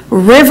the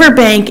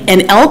Riverbank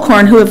and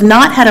Elkhorn, who have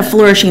not had a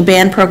flourishing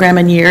band program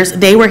in years,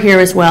 they were here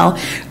as well.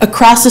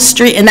 Across the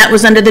street, and that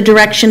was under the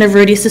direction of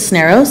Rudy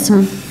Cisneros.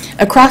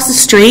 Across the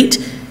street,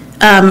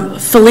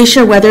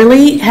 Felicia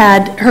Weatherly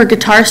had her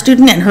guitar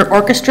student and her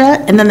orchestra,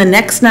 and then the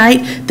next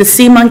night, the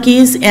Sea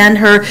Monkeys and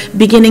her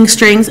beginning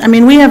strings. I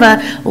mean, we have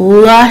a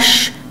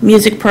lush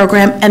music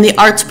program, and the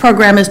arts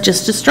program is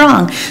just as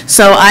strong.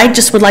 So I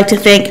just would like to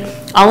thank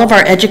all of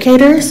our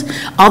educators,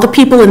 all the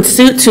people in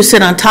suits who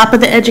sit on top of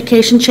the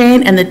education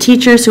chain, and the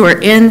teachers who are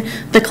in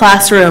the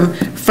classroom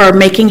for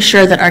making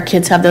sure that our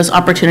kids have those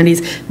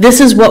opportunities.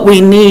 This is what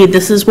we need.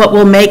 This is what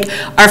will make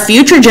our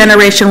future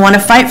generation want to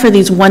fight for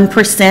these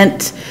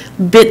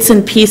 1% bits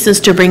and pieces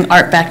to bring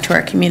art back to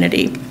our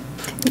community.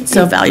 It's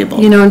so valuable.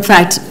 You know, in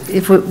fact,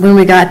 when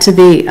we got to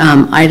the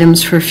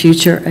items for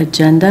future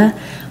agenda,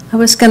 I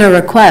was going to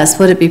request,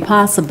 would it be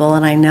possible,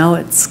 and I know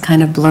it's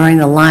kind of blurring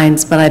the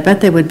lines, but I bet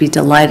they would be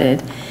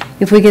delighted,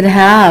 if we could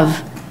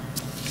have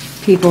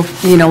people,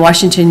 you know,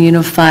 Washington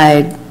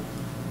Unified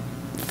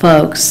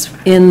folks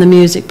in the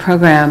music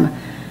program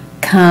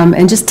come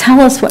and just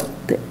tell us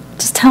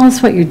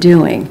what you're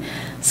doing.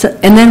 So,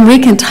 and then we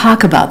can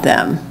talk about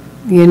them.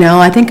 You know,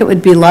 I think it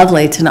would be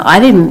lovely to know. I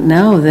didn't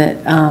know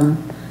that,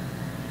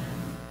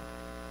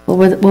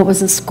 what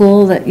was the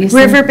school that you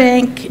said?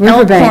 Riverbank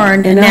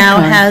Elkhorn now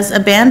has a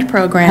band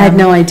program. I had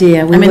no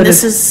idea.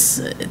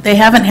 They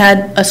haven't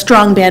had a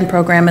strong band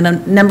program in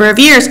a number of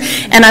years.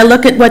 And I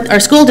look at what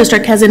our school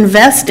district has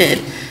invested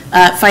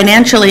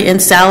financially in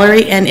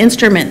salary and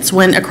instruments,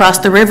 when across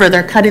the river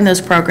they're cutting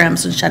those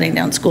programs and shutting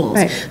down schools.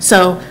 Right.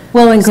 So,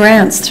 well, and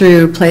grants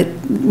through,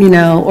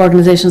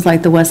 organizations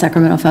like the West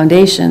Sacramento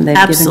Foundation,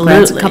 they've given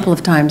grants a couple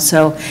of times.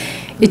 So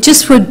it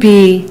just would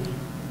be,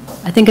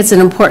 I think it's an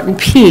important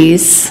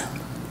piece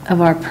of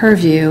our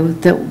purview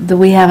that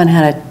we haven't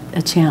had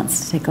a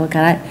chance to take a look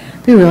at.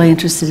 I'd be really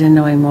interested in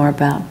knowing more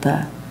about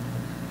the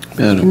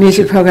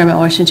music program at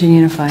Washington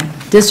Unified,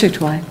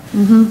 district-wide.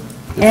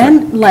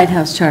 And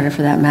Lighthouse Charter,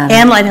 for that matter.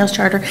 And Lighthouse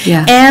Charter.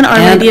 Yeah. And Our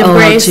Lady of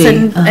Grace,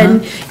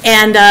 OLG.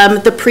 and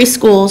the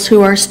preschools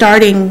who are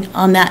starting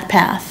on that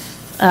path.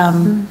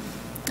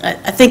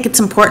 I think it's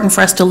important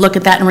for us to look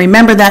at that and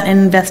remember that and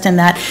invest in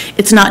that.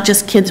 It's not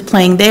just kids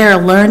playing, they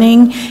are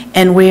learning,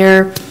 and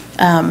we're...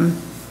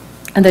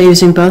 and they're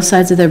using both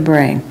sides of their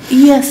brain.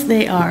 Yes,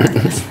 they are.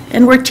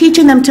 And we're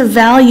teaching them to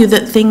value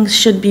that things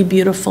should be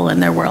beautiful in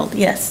their world.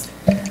 Yes.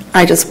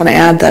 I just want to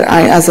add that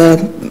I, as a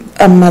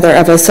mother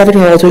of a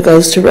 7-year-old who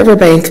goes to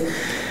Riverbank,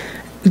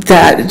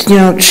 that,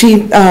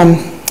 she... I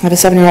have a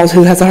 7-year-old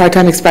who has a hard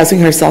time expressing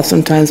herself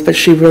sometimes, but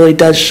she really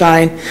does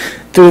shine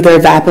through their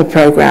VAPA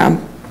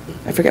program.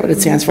 I forget what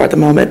it stands for at the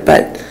moment,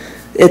 but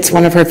it's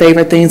one of her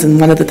favorite things and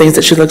one of the things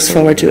that she looks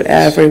forward to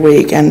every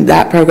week. And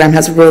that program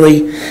has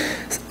really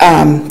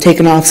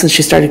taken off since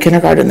she started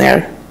kindergarten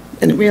there.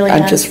 And really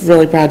I'm just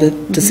really proud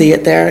to see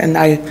it there. And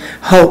I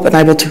hope and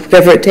I will do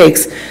whatever it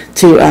takes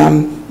to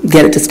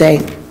get it to stay.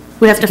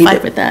 We have to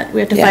fight with that. We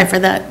have to fight for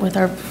that with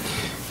our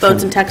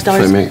votes and tax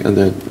dollars. If I may, and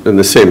then in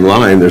the same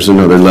line, there's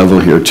another level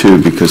here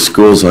too, because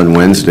schools on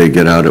Wednesday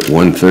get out at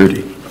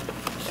 1:30.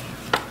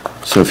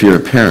 So if you're a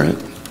parent,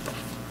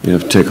 you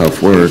have to take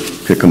off work,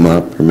 pick them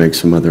up, or make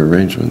some other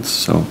arrangements.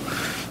 So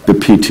the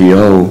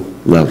PTO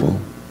level,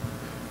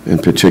 in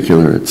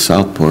particular at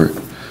Southport,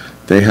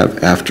 they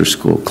have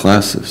after-school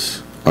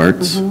classes,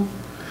 arts,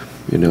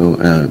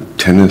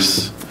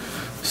 tennis,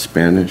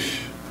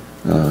 Spanish.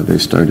 They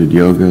started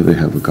yoga. They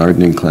have a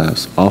gardening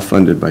class, all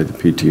funded by the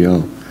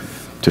PTO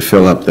to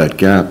fill up that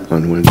gap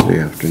on Wednesday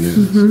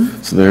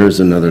afternoons. So there's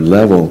another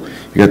level.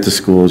 You got the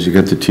schools, you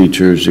got the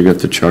teachers, you got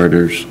the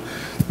charters,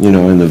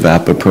 in the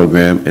VAPA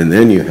program, and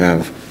then you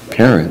have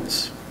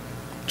parents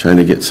trying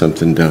to get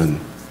something done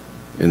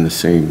in the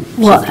same.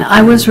 Well,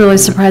 I was really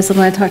surprised when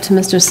I talked to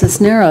Mr.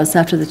 Cisneros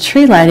after the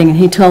tree lighting, and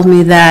he told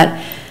me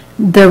that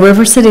the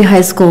River City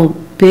High School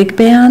Big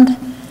Band,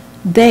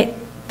 they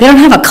don't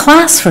have a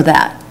class for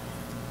that.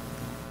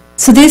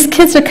 So these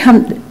kids are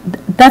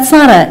that's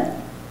not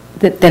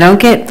they don't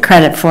get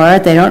credit for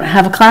it, they don't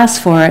have a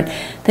class for it.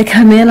 They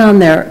come in on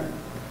their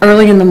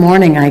early in the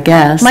morning, I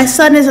guess. My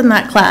son is in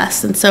that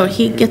class, and so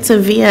he gets a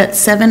via at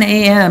 7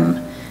 a.m.,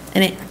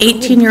 and an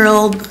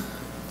 18-year-old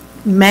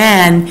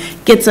man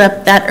gets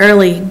up that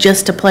early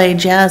just to play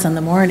jazz in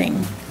the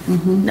morning.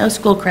 No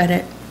school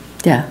credit.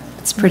 Yeah,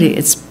 it's pretty,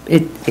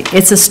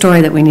 it's a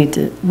story that we need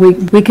to,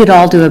 we could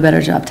all do a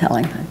better job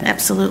telling, I think.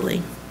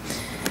 Absolutely.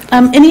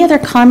 Any other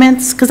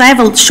comments? Because I have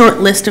a short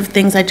list of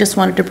things I just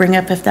wanted to bring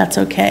up, if that's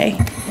okay.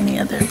 Any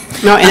other?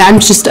 No, and I'm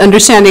just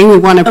understanding we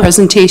want a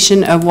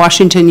presentation of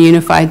Washington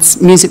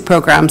Unified's music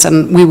programs,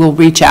 and we will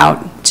reach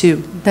out to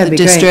the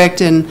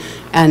district, and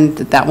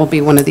that will be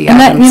one of the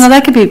items. And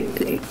that could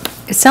be,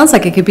 it sounds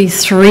like it could be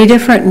 3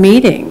 different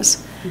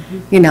meetings,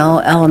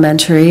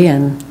 elementary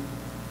and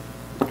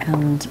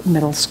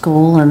middle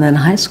school and then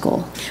high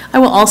school. I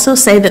will also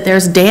say that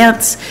there's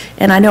dance,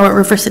 and I know at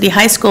River City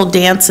High School,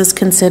 dance is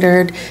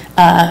considered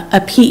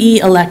a PE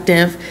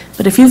elective,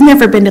 but if you've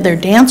never been to their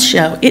dance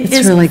show,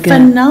 it's really good.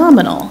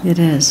 Phenomenal. It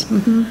is.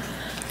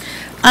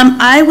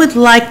 I would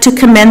like to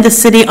commend the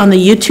city on the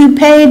YouTube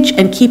page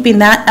and keeping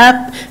that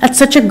up. That's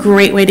such a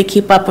great way to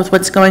keep up with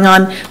what's going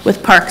on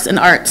with parks and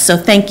arts, so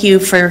thank you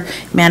for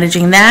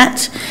managing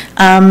that.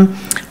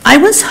 I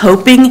was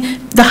hoping,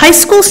 the high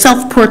school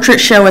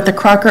self-portrait show at the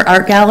Crocker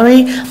Art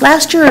Gallery,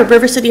 last year a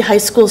River City High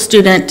School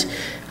student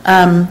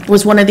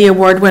was one of the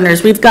award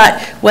winners. We've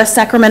got West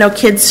Sacramento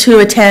kids who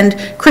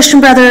attend Christian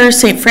Brothers,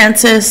 St.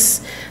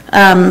 Francis,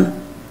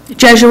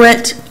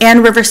 Jesuit,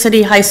 and River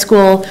City High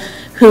School,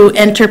 who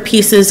enter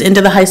pieces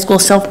into the high school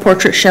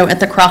self-portrait show at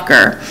the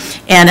Crocker.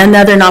 And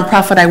another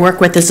nonprofit I work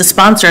with is a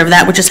sponsor of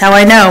that, which is how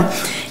I know.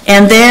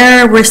 And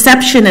their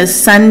reception is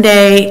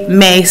Sunday,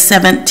 May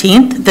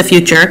 17th, the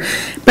future.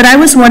 But I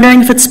was wondering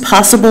if it's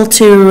possible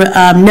to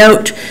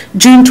note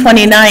June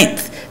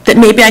 29th, that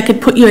maybe I could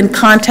put you in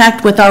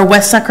contact with our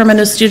West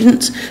Sacramento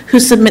students who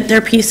submit their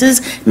pieces.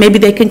 Maybe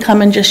they can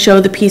come and just show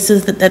the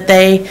pieces that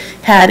they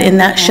had in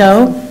that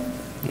show.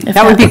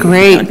 That would be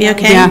great. That would be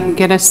okay? Yeah,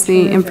 get us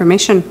the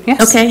information,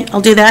 yes. Okay,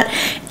 I'll do that.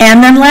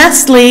 And then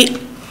lastly,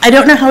 I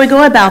don't know how we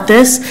go about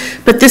this,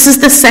 but this is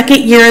the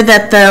second year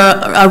that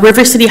the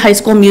River City High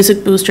School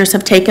Music Boosters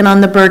have taken on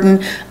the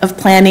burden of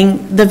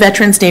planning the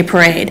Veterans Day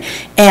Parade.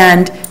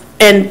 And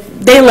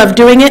they love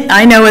doing it.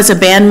 I know as a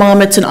band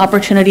mom, it's an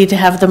opportunity to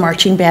have the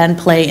marching band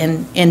play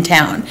in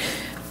town.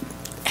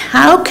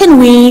 How can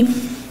we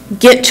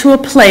get to a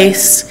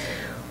place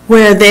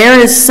where there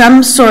is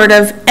some sort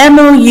of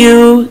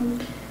MOU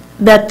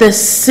that the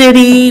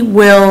city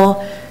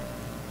will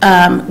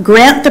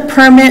grant the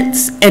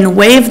permits and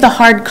waive the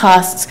hard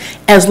costs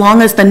as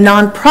long as the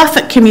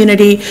nonprofit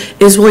community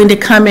is willing to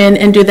come in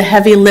and do the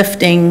heavy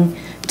lifting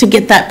to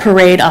get that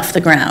parade off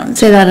the ground?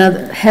 Say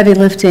that, heavy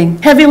lifting.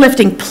 Heavy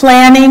lifting,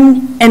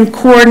 planning and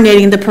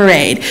coordinating the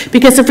parade.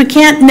 Because if we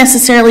can't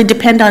necessarily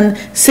depend on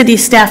city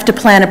staff to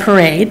plan a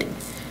parade,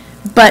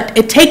 but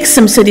it takes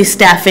some city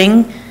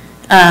staffing,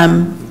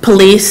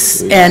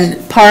 police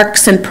and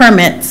parks and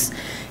permits,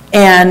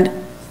 and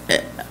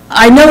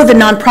I know the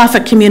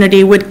nonprofit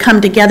community would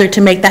come together to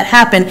make that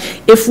happen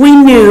if we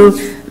knew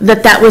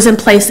that that was in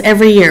place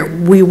every year.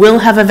 We will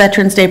have a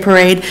Veterans Day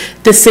Parade.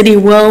 The city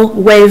will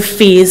waive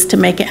fees to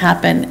make it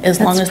happen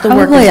as long as the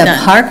work is done.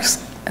 That's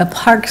probably a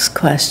parks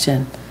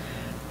question,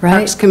 right?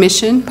 Parks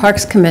Commission?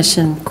 Parks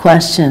Commission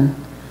question.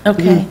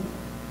 Okay.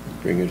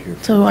 Bring it here.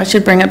 So I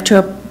should bring up to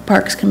a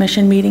Parks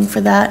Commission meeting for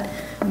that?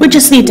 We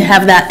just need to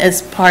have that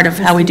as part of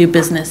how we do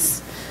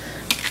business.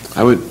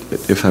 I would,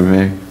 if I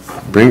may,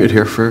 bring it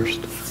here first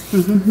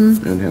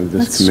and have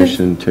this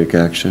commission take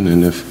action,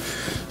 and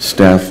if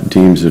staff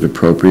deems it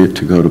appropriate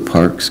to go to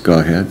parks, go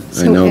ahead.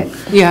 I know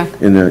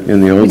in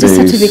the old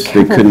days,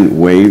 they couldn't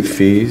waive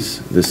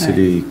fees. The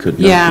city could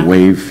not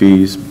waive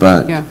fees,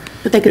 but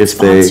they could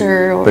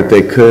sponsor but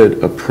they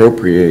could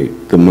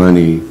appropriate the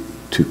money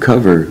to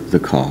cover the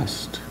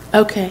cost.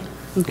 Okay.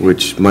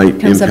 Which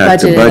might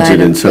impact the budget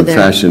in some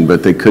fashion,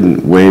 but they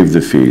couldn't waive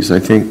the fees. I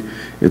think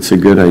it's a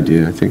good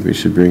idea. I think we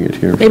should bring it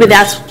here. Maybe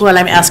that's what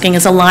I'm asking,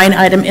 is a line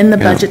item in the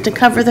budget to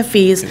cover the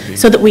fees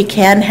so that we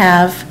can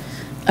have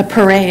a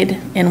parade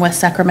in West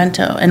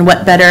Sacramento. And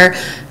what better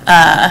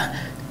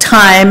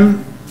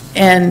time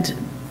and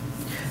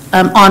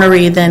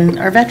honoree than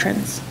our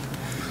veterans?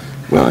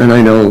 Well, and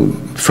I know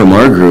from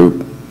our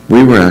group,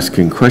 we were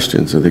asking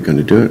questions. Are they going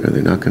to do it? Are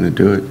they not going to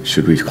do it?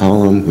 Should we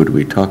call them? Who do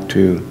we talk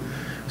to?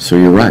 So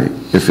you're right.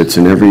 If it's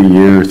an every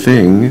year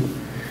thing,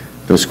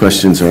 those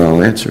questions are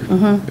all answered,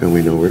 and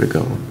we know where to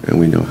go, and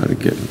we know how to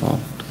get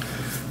involved.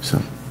 So.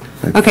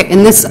 Okay,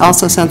 and this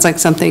also sounds like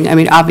something, I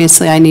mean,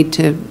 obviously I need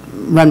to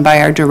run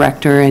by our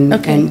director,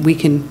 and we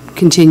can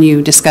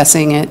continue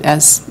discussing it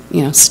as,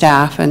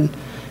 staff, and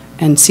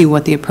and see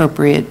what the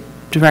appropriate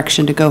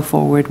direction to go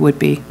forward would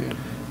be.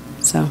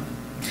 So.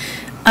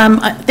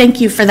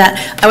 Thank you for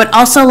that. I would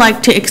also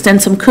like to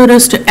extend some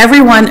kudos to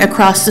everyone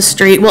across the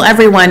street, well,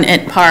 everyone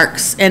at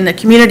Parks and the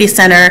Community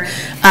Center.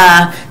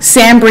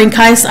 Sam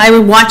Brinkheis, I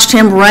watched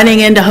him running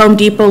into Home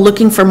Depot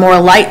looking for more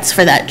lights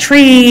for that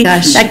tree.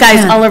 Gosh, that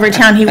guy's all over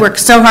town. He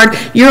works so hard.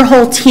 Your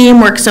whole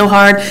team works so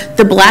hard.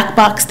 The Black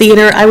Box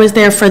Theater, I was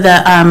there for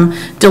the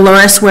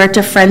Dolores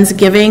Huerta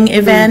Friendsgiving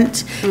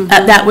event.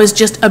 That was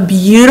just a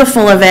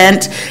beautiful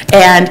event.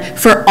 And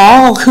for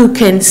all who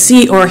can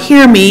see or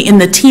hear me in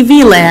the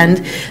TV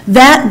land,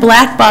 that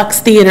Black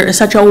Box Theater is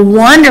such a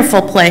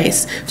wonderful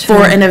place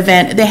for an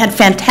event. They had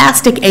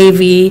fantastic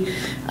AV.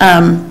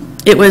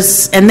 It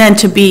was, and then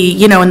to be,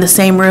 in the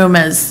same room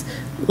as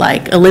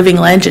like a living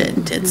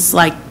legend. It's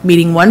like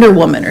meeting Wonder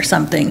Woman or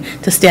something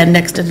to stand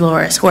next to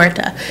Dolores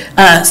Huerta.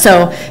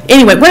 So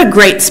anyway, what a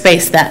great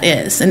space that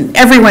is. And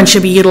everyone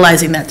should be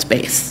utilizing that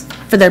space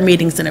for their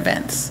meetings and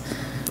events.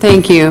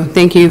 Thank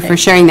you for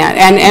sharing that.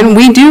 And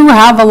we do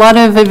have a lot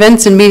of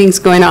events and meetings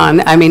going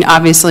on, I mean,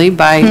 obviously,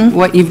 by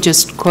what you've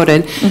just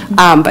quoted.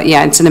 But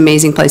yeah, it's an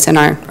amazing place, and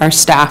our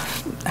staff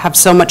have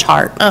so much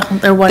heart. Oh,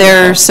 they're wonderful.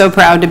 They're so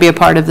proud to be a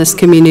part of this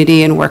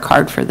community and work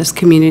hard for this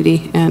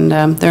community, and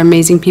they're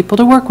amazing people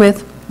to work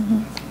with.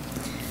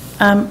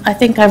 I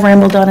think I've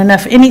rambled on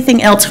enough.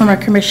 Anything else from our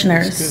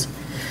commissioners?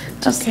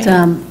 Okay.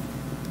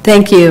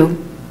 Thank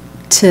you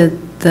to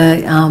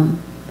the,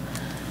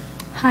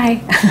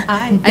 Hi.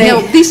 I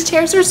know, these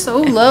chairs are so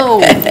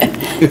low.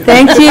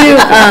 thank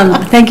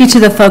you to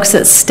the folks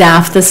that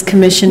staff this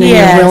commission and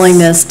Yes. your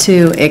willingness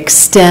to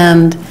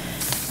extend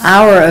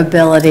our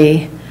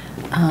ability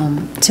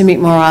to meet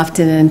more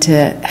often and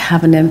to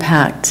have an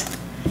impact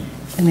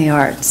in the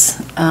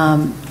arts.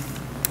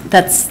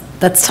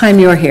 That's time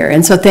you're here,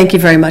 and so thank you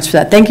very much for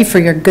that. Thank you for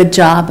your good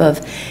job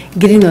of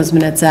getting those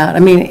minutes out. I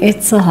mean,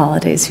 it's the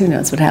holidays, who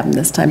knows what happened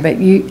this time, but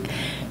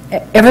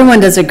everyone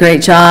does a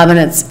great job, and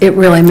it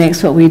really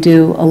makes what we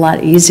do a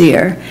lot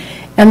easier.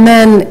 And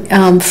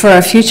then for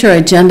a future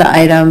agenda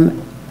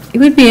item, it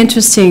would be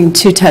interesting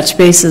to touch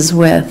bases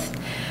with,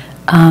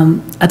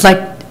 it'd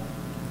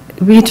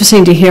be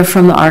interesting to hear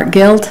from the Art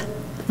Guild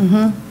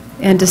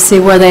and to see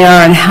where they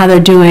are and how they're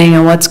doing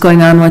and what's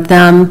going on with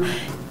them.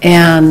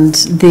 And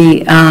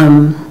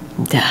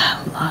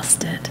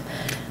lost it.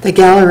 The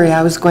gallery,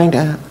 I was going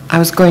to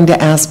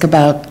ask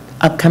about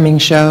upcoming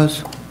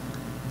shows.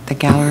 The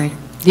gallery.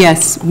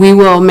 Yes, we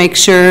will make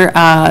sure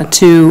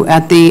to,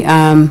 at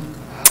the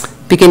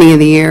beginning of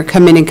the year,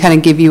 come in and kind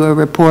of give you a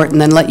report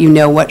and then let you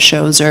know what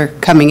shows are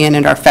coming in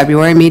at our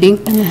February meeting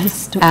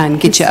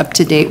and get you up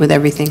to date with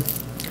everything.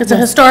 Because the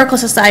Historical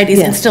Society's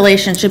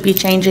installation should be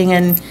changing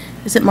in,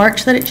 is it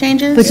March that it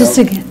changes? But just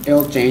again,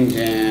 It'll change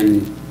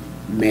in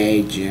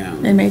May,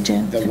 June. In May,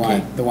 June, The okay.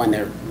 one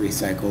that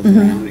recycles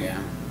around, yeah.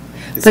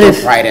 It's But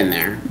still Pride in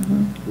there.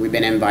 We've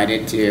been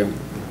invited to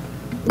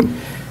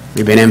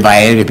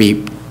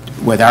be,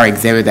 with our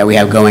exhibit that we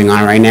have going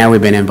on right now,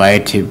 we've been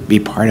invited to be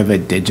part of a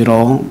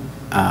digital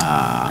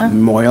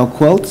memorial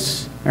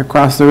quilts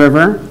across the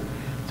river.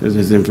 So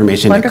there's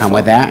information to come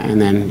with that.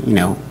 And then,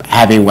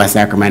 having West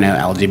Sacramento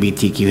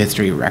LGBTQ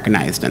history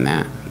recognized in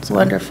that. So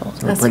Wonderful.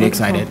 we're pretty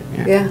excited.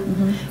 yeah.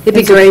 It'd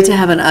be great to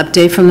have an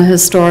update from the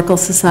Historical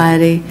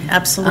Society.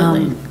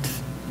 Absolutely.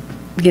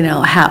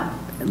 How,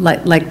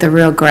 like the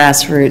real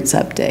grassroots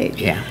update.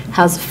 Yeah.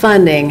 How's the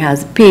funding,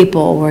 how's the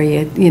people,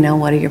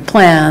 what are your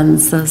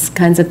plans, those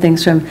kinds of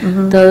things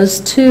from, those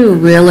two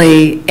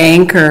really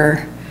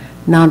anchor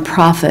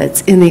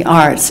nonprofits in the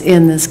arts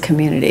in this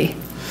community.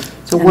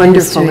 It's a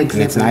wonderful And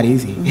exhibit. it's not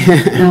easy. No,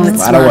 It's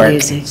it's a lot of not work.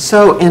 easy.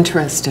 So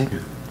interesting.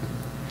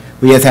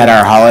 We just had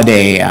our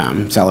holiday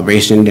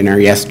celebration dinner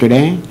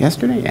yesterday,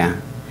 yeah.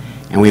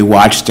 And we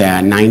watched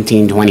a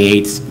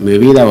 1928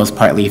 movie that was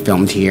partly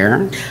filmed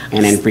here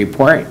and in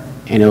Freeport,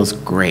 and it was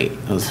great.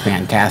 It was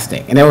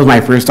fantastic. And it was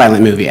my first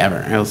silent movie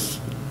ever.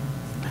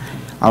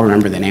 I'll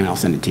remember the name and I'll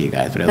send it to you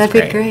guys, but it was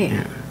That'd be great.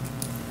 great.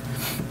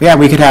 Yeah,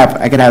 I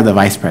could have the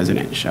vice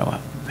president show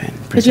up and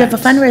Because you have a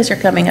present. fundraiser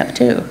coming up,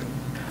 too.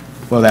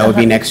 Well, that would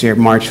be next year.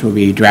 March will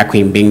be Drag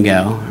Queen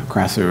Bingo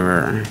across the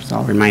river. So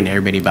I'll remind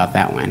everybody about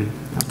that one.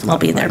 That's a lot I'll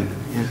be of there. fun.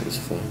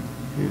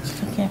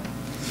 Yeah. Okay.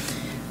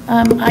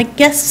 I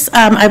guess,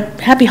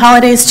 happy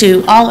holidays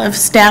to all of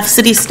staff,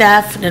 city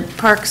staff, and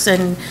parks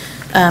and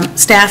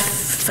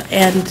staff,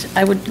 and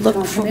I would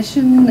look for,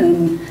 Commission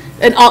and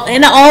and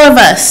all of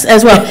us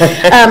as well.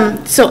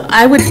 So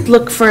I would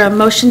look for a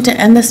motion to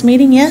end this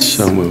meeting, yes?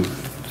 So moved.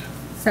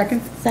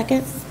 second.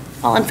 Second?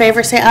 All in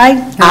favor, say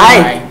aye.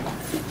 Aye.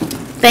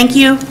 Thank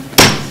you.